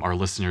this, our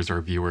listeners, our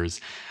viewers.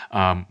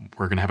 We're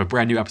going to have a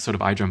brand new episode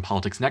of iGen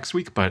Politics next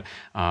week, but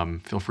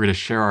feel free to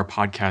share our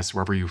podcast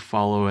wherever you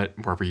follow it,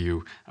 wherever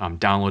you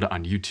download it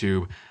on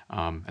YouTube.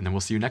 And then we'll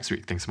see you next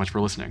week. Thanks so much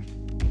for listening.